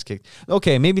get your ass kicked.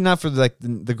 Okay, maybe not for like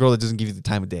the girl that doesn't give you the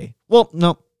time of day. Well,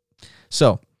 no.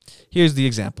 So here's the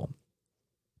example.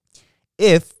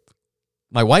 If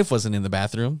my wife wasn't in the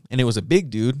bathroom and it was a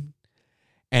big dude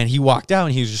and he walked out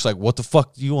and he was just like, what the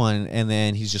fuck do you want? And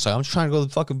then he's just like, I'm just trying to go to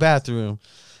the fucking bathroom.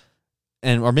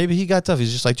 Or maybe he got tough.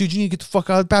 He's just like, dude, you need to get the fuck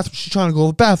out of the bathroom. She's trying to go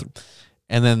to the bathroom.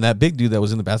 And then that big dude that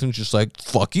was in the bathroom was just like,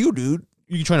 fuck you, dude.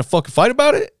 You trying to fucking fight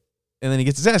about it? And then he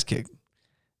gets his ass kicked.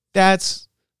 That's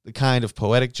the kind of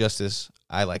poetic justice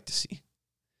I like to see.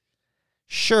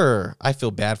 Sure, I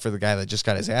feel bad for the guy that just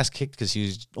got his ass kicked because he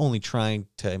was only trying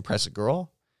to impress a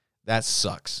girl. That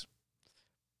sucks.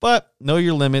 But know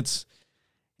your limits.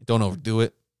 Don't overdo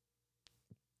it.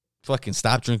 Fucking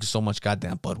stop drinking so much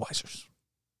goddamn Budweisers.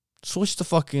 Switch to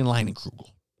fucking Leinenkugel.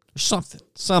 Or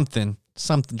something.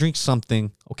 Drink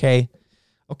something, okay?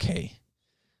 Okay.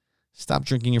 Stop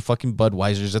drinking your fucking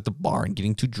Budweisers at the bar and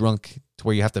getting too drunk to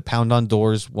where you have to pound on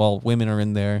doors while women are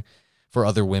in there for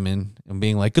other women and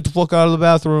being like, get the fuck out of the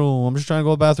bathroom. I'm just trying to go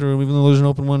to the bathroom even though there's an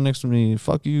open one next to me.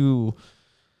 Fuck you.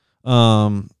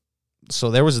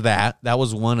 So there was that. That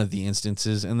was one of the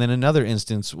instances. And then another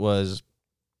instance was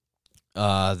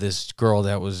this girl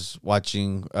that was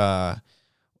watching a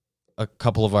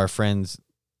couple of our friends.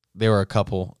 They were a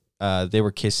couple. They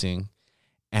were kissing.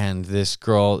 And this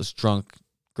drunk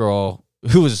girl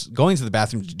who was going to the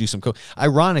bathroom to do some coke.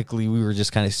 Ironically, we were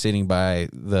just kind of sitting by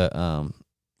the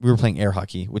we were playing air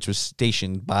hockey, which was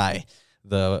stationed by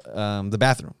the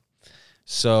bathroom.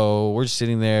 So we're just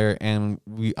sitting there, and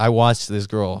I watched this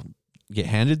girl get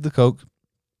handed the coke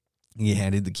and get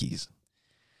handed the keys.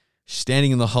 She's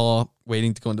standing in the hall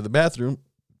waiting to go into the bathroom,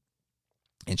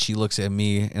 and she looks at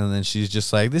me, and then she's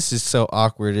just like, this is so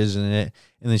awkward, isn't it?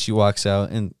 And then she walks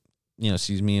out and,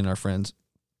 sees me and our friends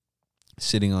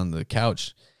sitting on the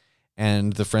couch,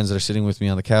 and the friends that are sitting with me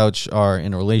on the couch are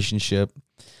in a relationship,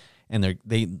 and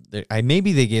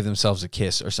maybe they gave themselves a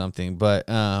kiss or something, but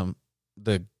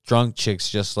the drunk chick's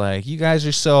just like, you guys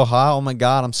are so hot, oh my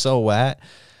god, I'm so wet.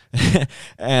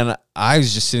 And I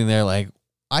was just sitting there like,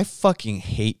 I fucking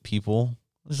hate people.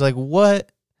 It's like,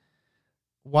 what?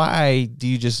 Why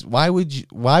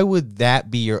would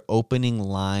that be your opening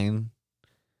line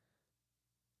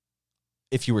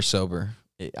if you were sober?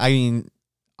 I mean,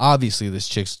 obviously this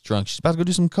chick's drunk. She's about to go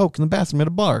do some coke in the bathroom at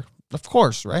a bar. Of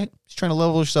course, right? She's trying to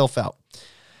level herself out.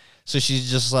 So she's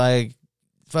just like,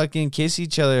 fucking kiss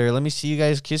each other. Let me see you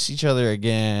guys kiss each other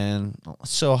again. Oh,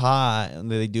 it's so hot.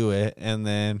 And they do it. And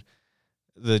then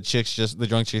the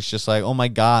drunk chick's just like, oh my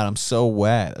god, I'm so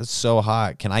wet. It's so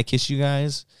hot. Can I kiss you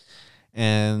guys?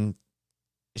 And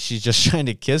she's just trying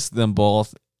to kiss them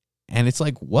both. And it's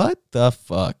like, what the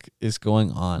fuck is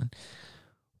going on?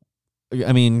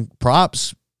 I mean,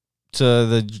 props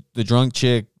to the drunk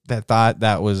chick that thought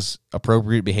that was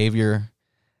appropriate behavior.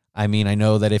 I mean, I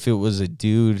know that if it was a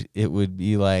dude, it would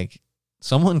be like,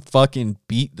 someone fucking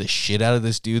beat the shit out of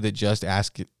this dude that just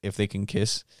asked if they can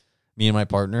kiss me and my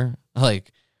partner.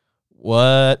 Like,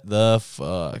 what the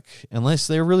fuck? Unless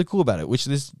they were really cool about it, which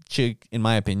this chick, in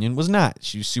my opinion, was not.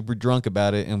 She was super drunk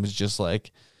about it and was just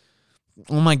like,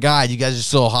 oh my god, you guys are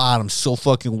so hot. I'm so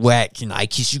fucking wet. Can I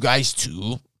kiss you guys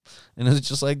too? And it was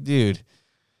just like, dude,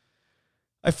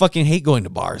 I fucking hate going to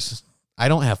bars. I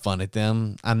don't have fun at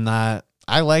them. I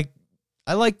like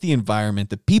the environment.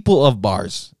 The people of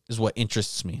bars is what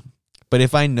interests me. But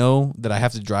if I know that I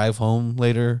have to drive home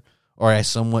later, or I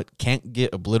somewhat can't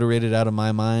get obliterated out of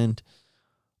my mind,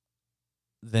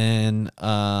 then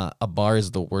a bar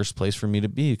is the worst place for me to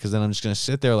be, because then I'm just going to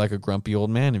sit there like a grumpy old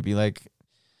man and be like,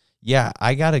 yeah,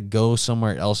 I got to go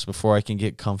somewhere else before I can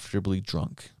get comfortably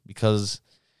drunk, because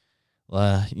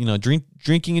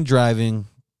drinking and driving,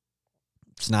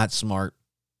 it's not smart.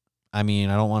 I mean,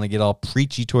 I don't want to get all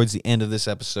preachy towards the end of this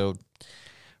episode,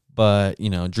 but,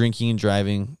 drinking and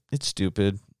driving, it's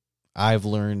stupid. I've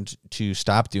learned to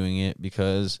stop doing it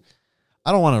because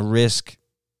I don't want to risk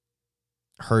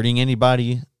hurting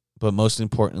anybody, but most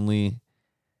importantly,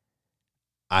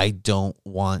 I don't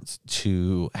want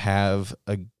to have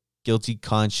a guilty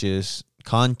conscience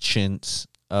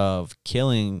of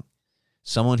killing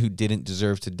someone who didn't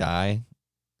deserve to die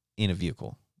in a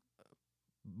vehicle.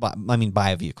 By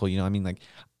a vehicle,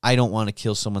 I don't want to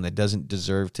kill someone that doesn't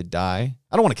deserve to die.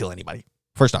 I don't want to kill anybody.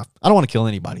 First off, I don't want to kill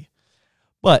anybody.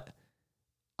 But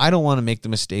I don't want to make the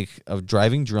mistake of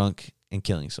driving drunk and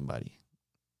killing somebody.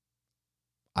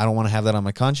 I don't want to have that on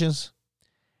my conscience.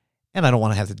 And I don't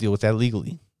want to have to deal with that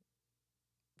legally.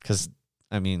 Because,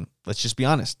 let's just be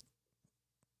honest.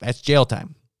 That's jail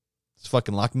time. Just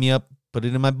fucking lock me up, put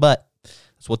it in my butt.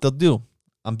 That's what they'll do.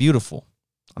 I'm beautiful.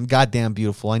 I'm goddamn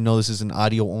beautiful. I know this is an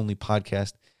audio-only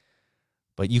podcast,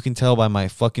 but you can tell by my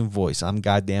fucking voice, I'm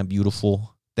goddamn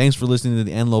beautiful. Thanks for listening to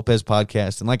the N. Lopez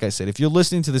podcast. And like I said, if you're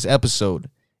listening to this episode,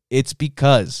 it's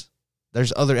because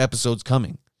there's other episodes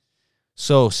coming.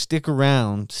 So stick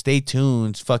around, stay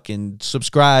tuned, fucking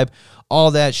subscribe,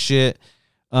 all that shit.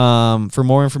 For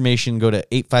more information, go to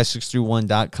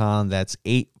 85631.com. That's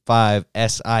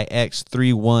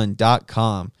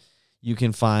 85six31.com. You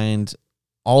can find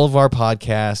all of our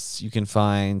podcasts. You can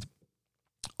find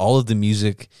all of the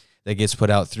music that gets put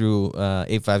out through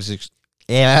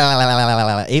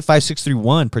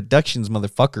 85631 Productions,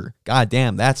 motherfucker. God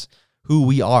damn, that's who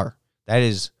we are. That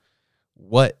is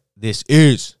what this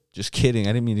is. Just kidding.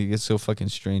 I didn't mean to get so fucking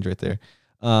strange right there.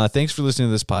 Thanks for listening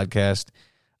to this podcast.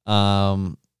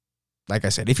 Like I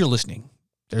said, if you're listening,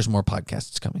 there's more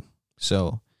podcasts coming.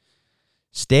 So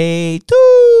stay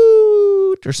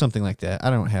tuned or something like that. I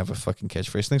don't have a fucking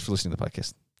catchphrase. Thanks for listening to the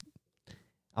podcast.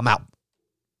 I'm out.